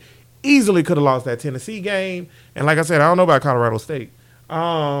we easily could have lost that Tennessee game. And like I said, I don't know about Colorado State.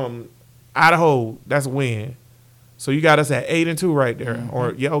 Idaho, that's a win. So you got us at 8-2 right there.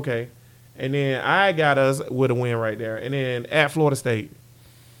 Or yeah, okay. And then I got us with a win right there. And then at Florida State.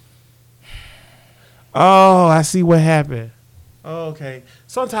 Oh, I see what happened. Okay.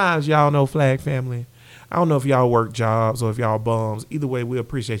 Sometimes y'all know Flag family. I don't know if y'all work jobs or if y'all bums. Either way, we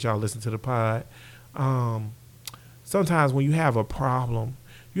appreciate y'all listening to the pod. Sometimes when you have a problem,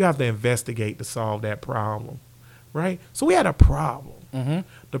 you have to investigate to solve that problem, right? So we had a problem.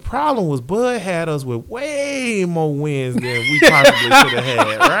 The problem was Bud had us with way more wins than we possibly should have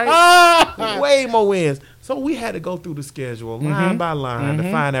had, right? Way more wins. So we had to go through the schedule line by line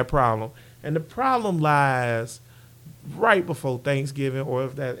to find that problem. And the problem lies right before Thanksgiving, or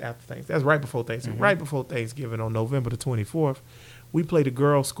if that after Thanksgiving. That's right before Thanksgiving. Right before Thanksgiving on November the 24th, we played the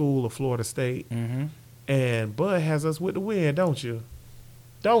girls' school of Florida State. And Bud has us with the win, don't you?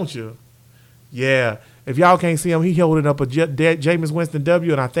 Don't you? Yeah. If y'all can't see him, he holding up a Jameis Winston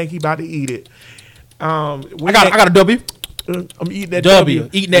W, and I think he about to eat it. I got a W. I'm eating that W.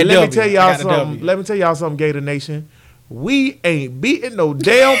 Eating that Let W. me tell y'all something. Let me tell y'all something, Gator Nation. We ain't beating no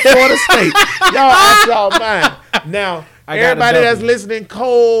damn Florida State. Y'all out y'all mind. Now, everybody that's listening,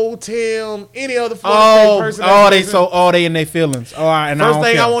 Cole, Tim, any other Florida State person. They in their feelings. All right. First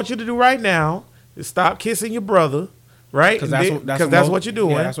thing I want you to do right now is stop kissing your brother. Right? Because that's what you're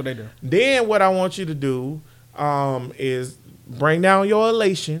doing. Yeah, that's what they do. Then what I want you to do is bring down your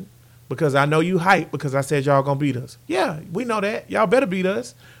elation, because I know you hype because I said y'all gonna beat us. Yeah, we know that. Y'all better beat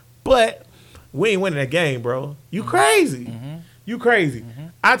us. But we ain't winning that game, bro. You crazy. You crazy.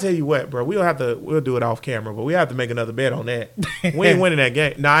 I tell you what, bro. We'll do it off camera, but we have to make another bet on that. We ain't winning that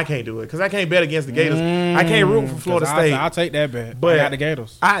game. No, I can't do it because I can't bet against the Gators. I can't root for Florida State. I'll take that bet. But I got the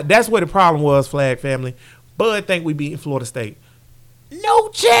Gators. That's where the problem was, Flag family. Bud think we beating Florida State. No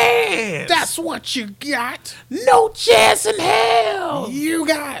chance. That's what you got. No chance in hell. You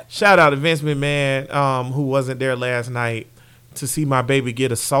got. Shout out to Vince McMahon, who wasn't there last night to see my baby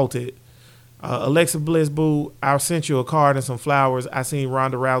get assaulted. Alexa Bliss, boo, I sent you a card and some flowers. I seen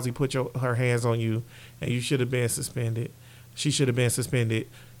Ronda Rousey put her hands on you, and you should have been suspended. She should have been suspended.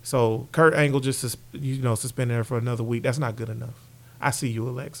 So Kurt Angle just suspended her for another week. That's not good enough. I see you,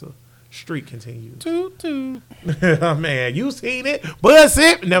 Alexa. Streak continues. Toot toot. Man, you seen it? Bud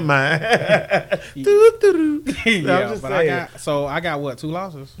sip? Never mind. Toot toot. Yeah, but I got what, 2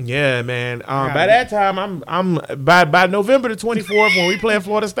 losses? Yeah, man. By that time, I'm by November the 24th when we play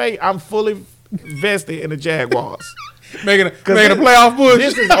Florida State, I'm fully vested in the Jaguars. making a playoff push.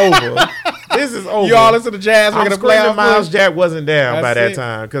 This is over. This is over. You all listen to Jazz making a playoff Miles push. Jack wasn't down by that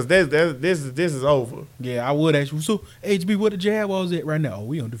time because this is over. Yeah, I would ask you. So HB, what the Jaguars at right now? Oh,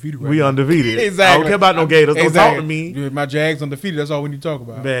 we undefeated. We undefeated. Exactly. I don't care about no Gators. Don't talk to me. My Jags undefeated. That's all we need to talk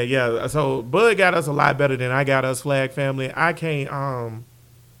about. Man, yeah. So Bud got us a lot better than I got us, Flag family. I can't.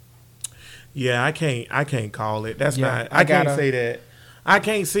 Yeah, I can't call it. That's not. I can't say that. I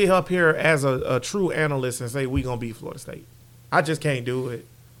can't sit up here as a true analyst and say we gonna beat Florida State. I just can't do it.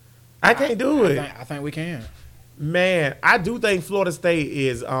 I can't do it. I think we can. Man, I do think Florida State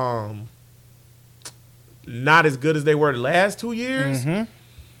is not as good as they were the last 2 years.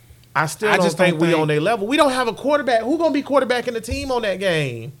 I still don't think we on their level. We don't have a quarterback. Who gonna be quarterbacking the team on that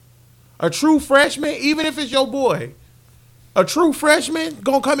game? A true freshman, even if it's your boy. A true freshman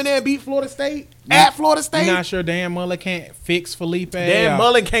gonna come in there and beat Florida State at Florida State? You're not sure Dan Mullen can't fix Felipe? Dan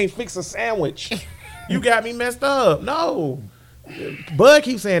Mullen can't fix a sandwich. You got me messed up. No. Bud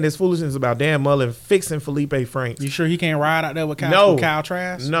keeps saying this foolishness about Dan Mullen fixing Felipe Franks. You sure he can't ride out there with Kyle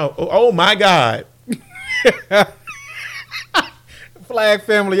Trask? No. Oh my God. Flag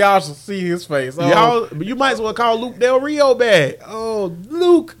family, y'all should see his face. Oh. Y'all, you might as well call Luke Del Rio back. Oh,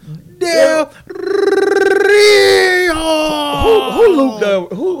 Luke Del Rio. Rio.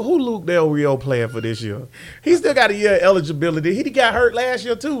 Who Luke Del Rio playing for this year? He still got a year of eligibility. He got hurt last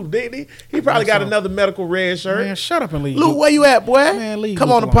year too, didn't he? He probably got another medical red shirt. Man, shut up and leave. Luke, where you at, boy? Man, leave come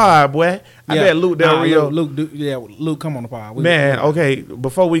Luke on the alone. pod, boy. I bet Luke Del Rio. Luke, come on the pod. Man, okay.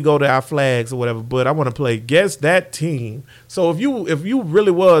 Before we go to our flags or whatever, but I want to play guess that team. So if you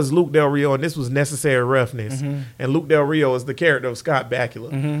really was Luke Del Rio and this was Necessary Roughness, and Luke Del Rio is the character of Scott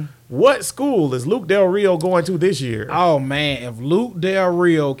Bakula, what school is Luke Del Rio going to this year? Oh man, if Luke Del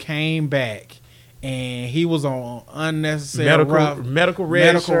Rio came back and he was on unnecessary medical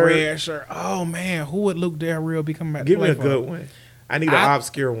red shirt. Oh man, who would Luke Del Rio be coming back? Give to me play a for? good one. I need an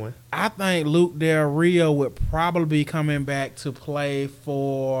obscure one. I think Luke Del Rio would probably be coming back to play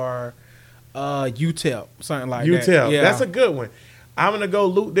for UTEP, something like that. UTEP. Yeah. That's a good one. I'm gonna go.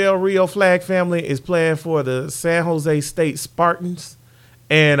 Luke Del Rio flag family is playing for the San Jose State Spartans,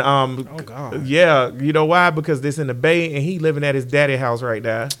 and oh God, yeah, you know why? Because this in the Bay, and he living at his daddy house right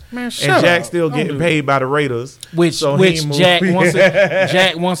now. Man, shut and Jack up. still Don't getting do paid by the Raiders. Which Jack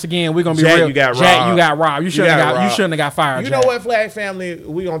once again we're gonna be Jack, real. you got Jack, robbed. you got robbed. You shouldn't have got fired. You Jack. know what, flag family?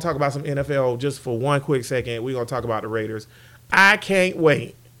 We gonna talk about some NFL just for one quick second. We gonna talk about the Raiders. I can't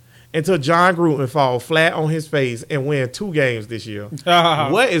wait until John Gruden fall flat on his face and win 2 games this year.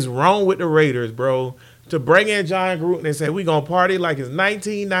 What is wrong with the Raiders, bro? To bring in John Gruden and say we gonna party like it's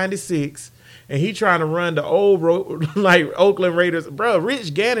 1996, and he trying to run the old like Oakland Raiders, bro.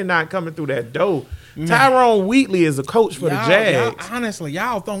 Rich Gannon not coming through that door. Tyrone Wheatley is a coach for the Jags. Honestly,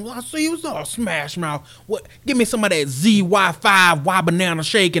 y'all don't. I see you was all smash mouth. What? Give me some of that ZY5 Y banana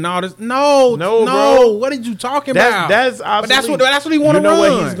shake and all this. No, bro. What are you talking about? That's but that's obsolete. what he want to run. You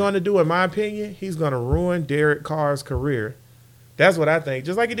know what he's going to do? In my opinion, he's going to ruin Derek Carr's career. That's what I think.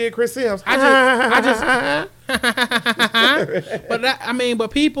 Just like he did Chris Sims. I just.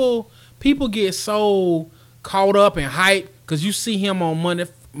 But people get so caught up and hyped because you see him on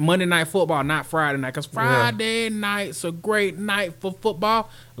Monday Night Football, not Friday night. Because Friday night's a great night for football.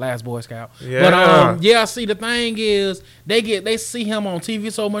 Last Boy Scout. Yeah. But see, the thing is, they see him on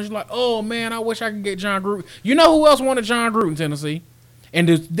TV so much. Like, oh man, I wish I could get John Gruden. You know who else wanted John Gruden? Tennessee. And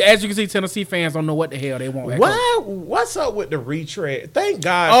as you can see, Tennessee fans don't know what the hell they want. What's up with the retread? Thank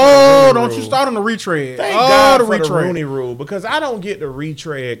God. Oh, don't you start on the retread. Thank God for the Rooney Rule, because I don't get the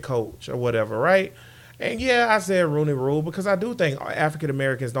retread coach or whatever, right? And yeah, I said Rooney Rule because I do think African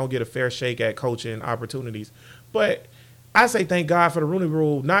Americans don't get a fair shake at coaching opportunities. But I say thank God for the Rooney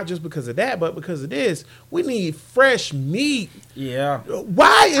Rule, not just because of that, but because of this. We need fresh meat. Yeah.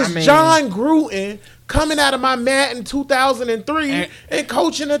 Why is John Gruden coming out of my mat in 2003 and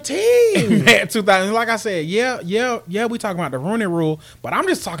coaching a team? Man, 2000. Like I said, yeah, we talking about the Rooney Rule, but I'm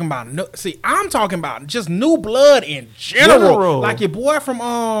just talking about I'm talking about just new blood in general. Like your boy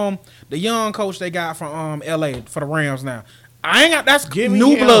from the young coach they got from LA for the Rams now. I ain't got that's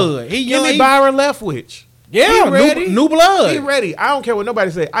new blood. Give me Byron Leftwich. Yeah, new blood. He ready. I don't care what nobody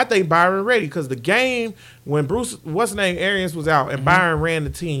say. I think Byron ready because the game when Arians was out and Byron ran the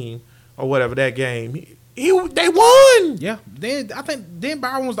team or whatever that game, they won. Yeah. Then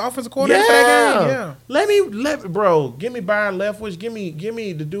Byron was the offensive coordinator for that game. Yeah. Give me Byron Leftwich. Give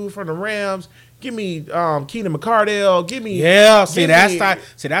me the dude from the Rams. Give me Keenan McCardell. Give me that's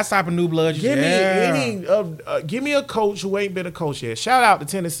type of new blood. Give me a coach who ain't been a coach yet. Shout out to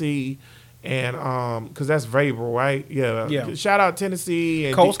Tennessee. And because that's Vrabel, right? Yeah. Shout out Tennessee.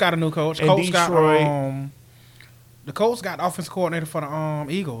 And Colts got a new coach. And Colts Detroit. got the Colts got offensive coordinator for the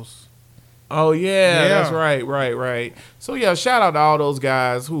Eagles. Oh yeah, that's right. So yeah, shout out to all those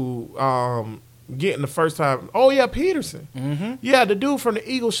guys who getting the first time. Oh yeah, Peterson. Mm-hmm. Yeah, the dude from the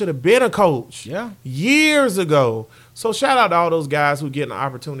Eagles should have been a coach. Yeah, years ago. So shout out to all those guys who getting the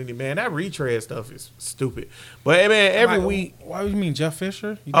opportunity, man. That retread stuff is stupid. But man, every week. Why do you mean Jeff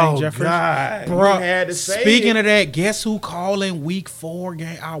Fisher? You think Jeff God. Fisher? Bro, you had to say speaking of that, guess who calling week 4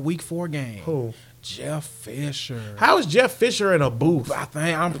 game? Our week 4 game. Who? Jeff Fisher. How is Jeff Fisher in a booth?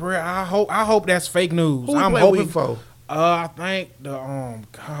 I hope that's fake news. Who I'm hoping week 4? I think the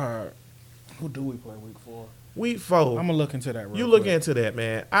God. Who do we play week 4? Week 4. I'm gonna look into that. You look into that,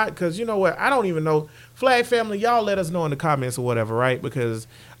 man. Because you know what? I don't even know. Flag family, y'all let us know in the comments or whatever, right? Because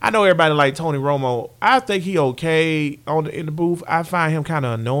I know everybody like Tony Romo. I think he okay in the booth. I find him kind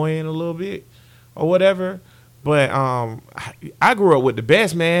of annoying a little bit or whatever. But I grew up with the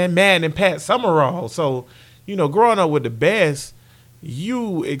best, man, Madden and Pat Summerall. So, growing up with the best,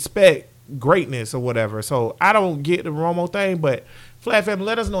 you expect greatness or whatever. So I don't get the Romo thing, but Flat Family,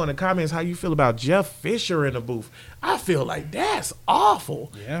 let us know in the comments how you feel about Jeff Fisher in the booth. I feel like that's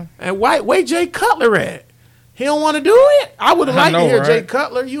awful. Yeah. And where Jay Cutler at? He don't want to do it. I would have liked to hear right? Jay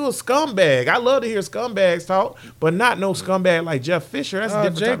Cutler. You a scumbag. I love to hear scumbags talk, but not no scumbag like Jeff Fisher. That's a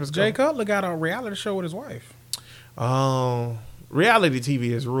different type of Jay scumbag. Cutler got a reality show with his wife. Reality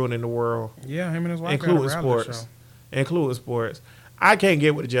TV is ruining the world, Yeah, him and his wife including got a reality sports. show. Including sports. I can't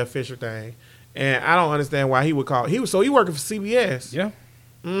get with the Jeff Fisher thing, and I don't understand why he would call. He working for CBS. Yeah.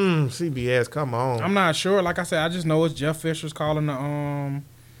 CBS, come on. I'm not sure. Like I said, I just know it's Jeff Fisher's calling the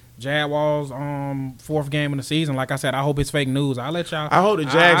Jaguars fourth game of the season. Like I said, I hope it's fake news. I'll let y'all. I hope the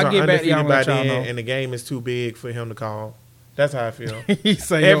Jags are get back to y'all undefeated and by let y'all then, know. and the game is too big for him to call. That's how I feel. He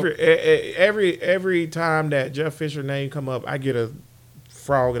say, every time that Jeff Fisher name come up, I get a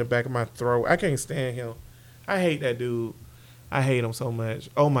frog in the back of my throat. I can't stand him. I hate that dude. I hate him so much.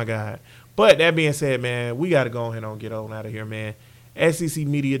 Oh my God. But that being said, man, we got to go ahead and get on out of here, man. SEC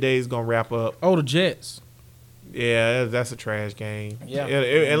Media Day is gonna wrap up. oh, the Jets. Yeah, that's a trash game. Yeah.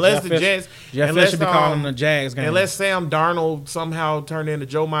 Unless the Jets, Jeff unless, Fisher be calling the Jags game. unless Sam Darnold somehow turned into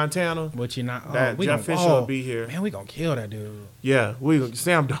Joe Montana, But you not. that we Jeff gonna, Fisher will be here. Man, we gonna kill that dude. Yeah,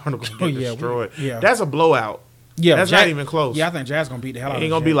 Sam Darnold gonna get destroyed. yeah. That's a blowout. Yeah, That's not even close. Yeah, I think Jazz gonna beat the hell out of It ain't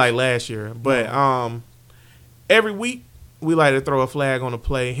the gonna be Jets. like last year. But every week we like to throw a flag on the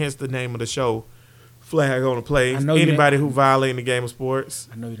play, hence the name of the show. Flag on the play. I know you Anybody who violating the game of sports.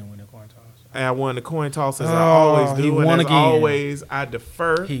 I know you didn't win the coin toss. I won the coin toss as I Oh, always he do. And won as again. always, I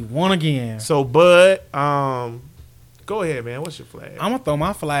defer. He won again. So, Bud, go ahead, man. What's your flag? I'm gonna throw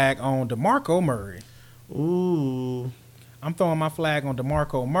my flag on DeMarco Murray. Ooh. I'm throwing my flag on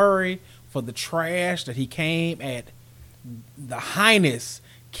DeMarco Murray for the trash that he came at the Highness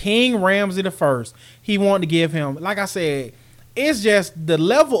King Ramsey the First. He wanted to give him, like I said, it's just the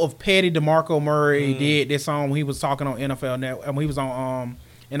level of petty DeMarco Murray did this song when he was talking on NFL Net, and when he was on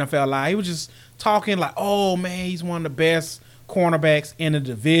NFL Live. He was just talking like, "Oh man, he's one of the best cornerbacks in the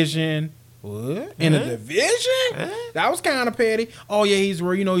division." What? In the division? That was kind of petty. Oh yeah, he's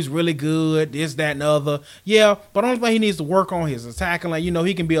really good. This, that, and the other. Yeah, but only thing he needs to work on his attacking. Like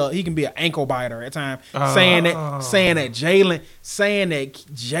he can be an ankle biter at times. Saying that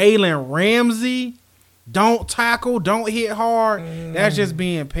Jalen Ramsey don't tackle, don't hit hard. That's just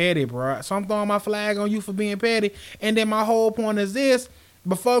being petty, bro. So I'm throwing my flag on you for being petty. And then my whole point is this: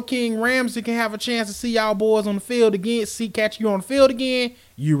 before King Ramsey can have a chance to see y'all boys on the field again, catch you on the field again,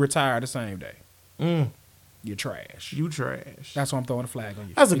 you retire the same day. You're trash. You trash. That's why I'm throwing a flag on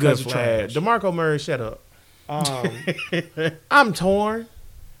you. That's a good Because you're flag. trash. DeMarco Murray, shut up. I'm torn.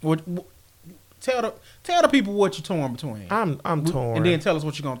 Tell the people what you're torn between. I'm torn. And then tell us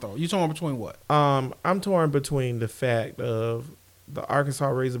what you're gonna throw. You torn between what? I'm torn between the fact of the Arkansas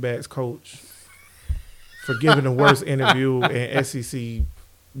Razorbacks coach for giving the worst interview in SEC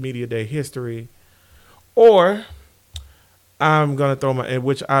Media Day history, or I'm gonna throw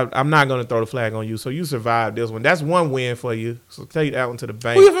I'm not gonna throw the flag on you. So you survived this one. That's one win for you. So take that one to the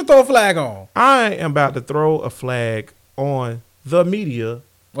bank. Who you gonna throw a flag on? I am about to throw a flag on the media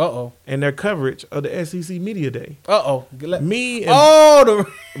Uh-oh. and their coverage of the SEC Media Day. Uh-oh. Me and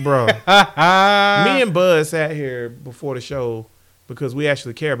bro, me and Bud sat here before the show because we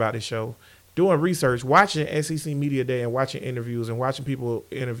actually care about this show, doing research, watching SEC Media Day and watching interviews and watching people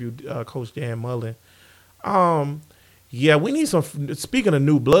interview Coach Dan Mullen. Yeah, we need some. Speaking of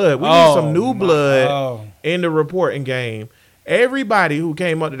new blood, we need some new blood in the reporting game. Everybody who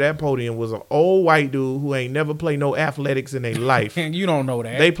came up to that podium was an old white dude who ain't never played no athletics in their life. And you don't know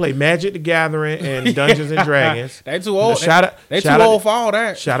that. They play Magic the Gathering and Dungeons and Dragons. They too old. They too shout old for all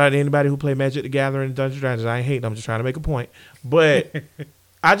that. Shout out to anybody who play Magic the Gathering and Dungeons and Dragons. I ain't hating. I'm just trying to make a point. But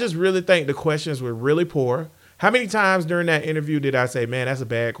I just really think the questions were really poor. How many times during that interview did I say, "Man, that's a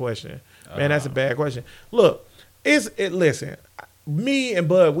bad question. Man, that's a bad question." Look, listen. Me and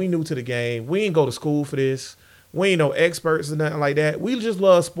Bud, we new to the game. We ain't go to school for this. We ain't no experts or nothing like that. We just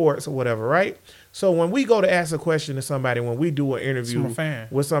love sports or whatever, right? So when we go to ask a question to somebody, when we do an interview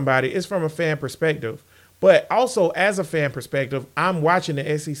with somebody, it's from a fan perspective. But also as a fan perspective, I'm watching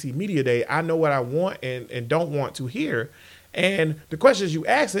the SEC Media Day. I know what I want and don't want to hear. And the questions you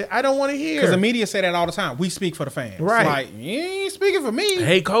ask it, I don't want to hear. Because the media say that all the time. We speak for the fans. Right. Like, you ain't speaking for me.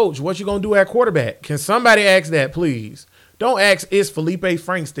 Hey, coach, what you going to do at quarterback? Can somebody ask that, please? Don't ask, is Felipe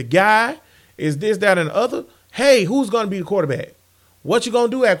Franks the guy? Is this, that, and the other? Hey, who's going to be the quarterback? What you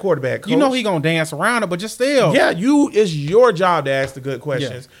going to do at quarterback, coach? You know he going to dance around it, but just still. Yeah, it's your job to ask the good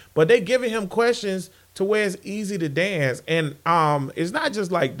questions. Yeah. But they giving him questions to where it's easy to dance. And it's not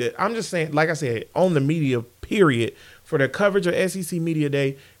just like that. I'm just saying, like I said, on the media, period, for the coverage of SEC Media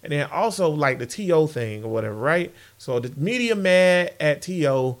Day, and then also like the TO thing or whatever, right? So the media mad at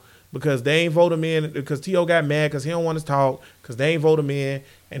TO because they ain't vote him in, because T.O. got mad because he don't want to talk, because they ain't vote him in.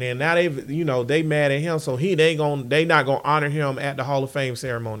 And then now they mad at him, so they not gonna honor him at the Hall of Fame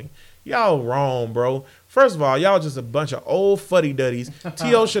ceremony. Y'all wrong, bro. First of all, y'all just a bunch of old fuddy-duddies.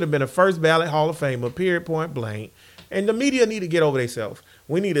 T.O. should have been a first ballot Hall of Famer, period, point blank. And the media need to get over themselves.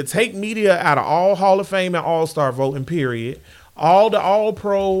 We need to take media out of all Hall of Fame and All-Star voting, period. All the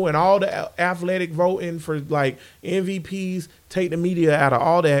All-Pro and all the athletic voting for like MVPs, take the media out of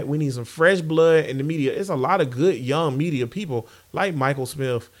all that. We need some fresh blood in the media. It's a lot of good young media people like Michael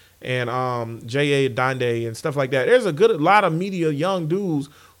Smith and J.A. Donde and stuff like that. There's a lot of media young dudes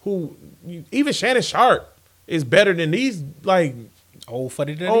who, even Shannon Sharp is better than these like old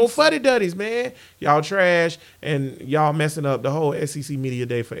fuddy-duddies. Old fuddy-duddies, man. Y'all trash, and y'all messing up the whole SEC Media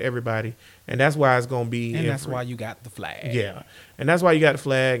Day for everybody. And that's why it's going to be. And that's why you got the flag. Yeah. And that's why you got the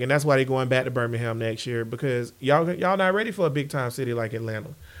flag, and that's why they're going back to Birmingham next year, because y'all not ready for a big-time city like Atlanta.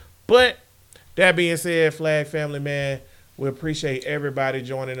 But that being said, Flag family, man, we appreciate everybody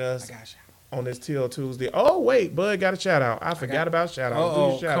joining us on this Till Tuesday. Oh, wait, Bud got a shout-out. I forgot about shout-out.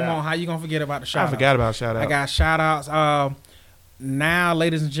 Oh, come on. How you going to forget about the shout-out? I forgot about shout-out. I got shout-outs. Now,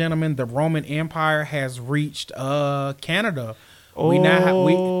 ladies and gentlemen, the Roman Empire has reached Canada.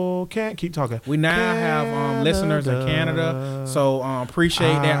 Can't keep talking. We now have listeners in Canada, so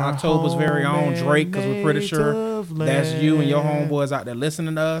appreciate that. October's very own Drake, because we're pretty sure that's you and your homeboys out there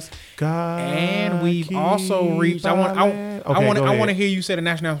listening to us. And we've also reached. I want to hear you say the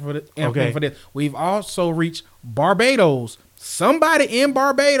national anthem for this. We've also reached Barbados. Somebody in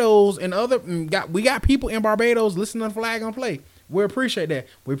Barbados and we got people in Barbados listening to Flag on Play. We appreciate that.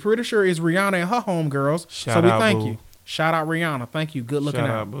 We're pretty sure it's Rihanna and her homegirls. So we thank you. Shout out Rihanna. Thank you. Good looking out.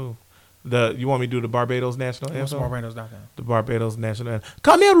 Shout out, boo. You want me to do the Barbados national anthem? What's Barbados national anthem? The Barbados national anthem.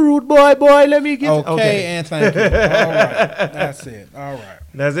 Come here, rude boy. Let me get okay, and thank you. All right. That's it. All right.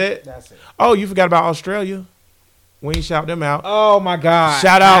 That's it? That's it. Oh, you forgot about Australia. We ain't shout them out. Oh, my God.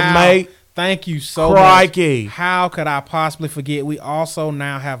 Shout out, mate. Thank you so Crikey. much. How could I possibly forget? We also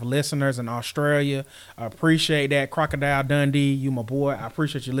now have listeners in Australia. I appreciate that. Crocodile Dundee, you my boy. I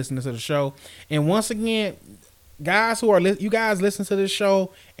appreciate you listening to the show. And once again, guys you guys listen to this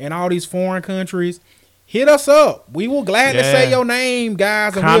show in all these foreign countries, hit us up. We will gladly say your name,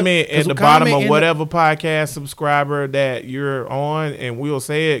 guys. Comment at the bottom of whatever podcast subscriber that you're on, and we'll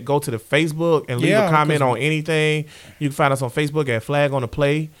say it. Go to the Facebook and leave a comment on anything. You can find us on Facebook at Flag on the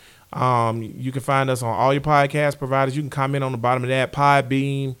Play. You can find us on all your podcast providers. You can comment on the bottom of that.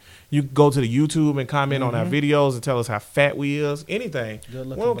 Podbean. You can go to the YouTube and comment on our videos and tell us how fat we is. Anything. Good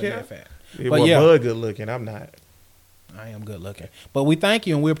looking, but not fat. Bud good looking. I'm not. I am good looking. But we thank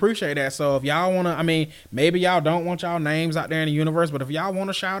you and we appreciate that. So if y'all want to, maybe y'all don't want y'all names out there in the universe, but if y'all want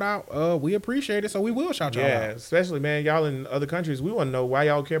to shout out, we appreciate it. So we will shout y'all out. Yeah, especially, man, y'all in other countries, we want to know why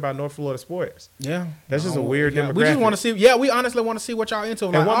y'all care about North Florida sports. Yeah. That's just a weird demographic. We just want to see, we honestly want to see what y'all into.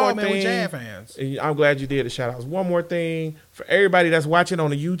 And one more thing, we Jazz fans. I'm glad you did the shout outs. One more thing for everybody that's watching on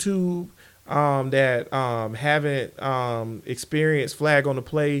the YouTube that haven't experienced Flag on the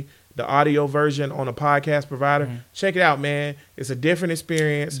Play, the audio version on a podcast provider, check it out, man. It's a different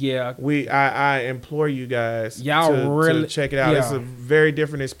experience. Yeah, I implore you guys to check it out. Yeah. It's a very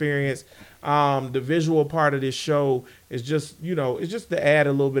different experience. The visual part of this show is just, it's just to add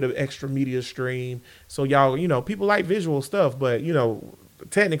a little bit of extra media stream. So y'all, people like visual stuff, but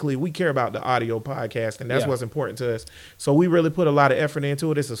technically we care about the audio podcast, and that's what's important to us. So we really put a lot of effort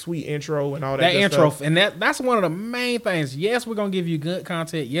into it. It's a sweet intro and all that intro stuff. And that's one of the main things. Yes, we're gonna give you good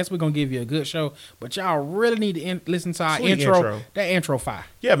content. Yes, we're gonna give you a good show, but y'all really need to listen to our intro. That intro fire.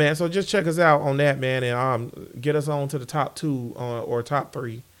 Yeah, man. So just check us out on that, man, and get us on to the top 2 or top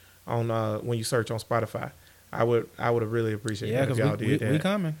 3 on when you search on Spotify. I would really appreciate it if y'all did that. We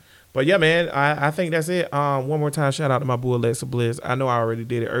coming. But yeah, man, I think that's it. One more time, shout out to my boy Alexa Bliss. I know I already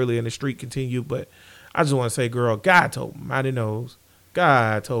did it earlier in the street continue, but I just want to say, girl, God told Mighty knows.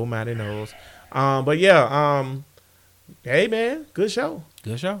 God told Mighty knows. But yeah, hey man, good show.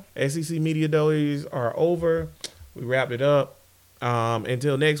 Good show. SEC Media Days are over. We wrapped it up.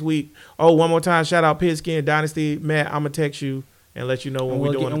 Until next week. Oh, one more time, shout out Pigskin Dynasty. Matt, I'm going to text you and let you know when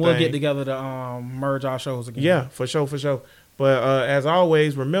we're doing the thing. And we'll get together to merge our shows again. Yeah, for sure. But as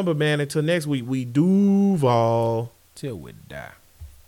always, remember, man, until next week, we Duval till we die.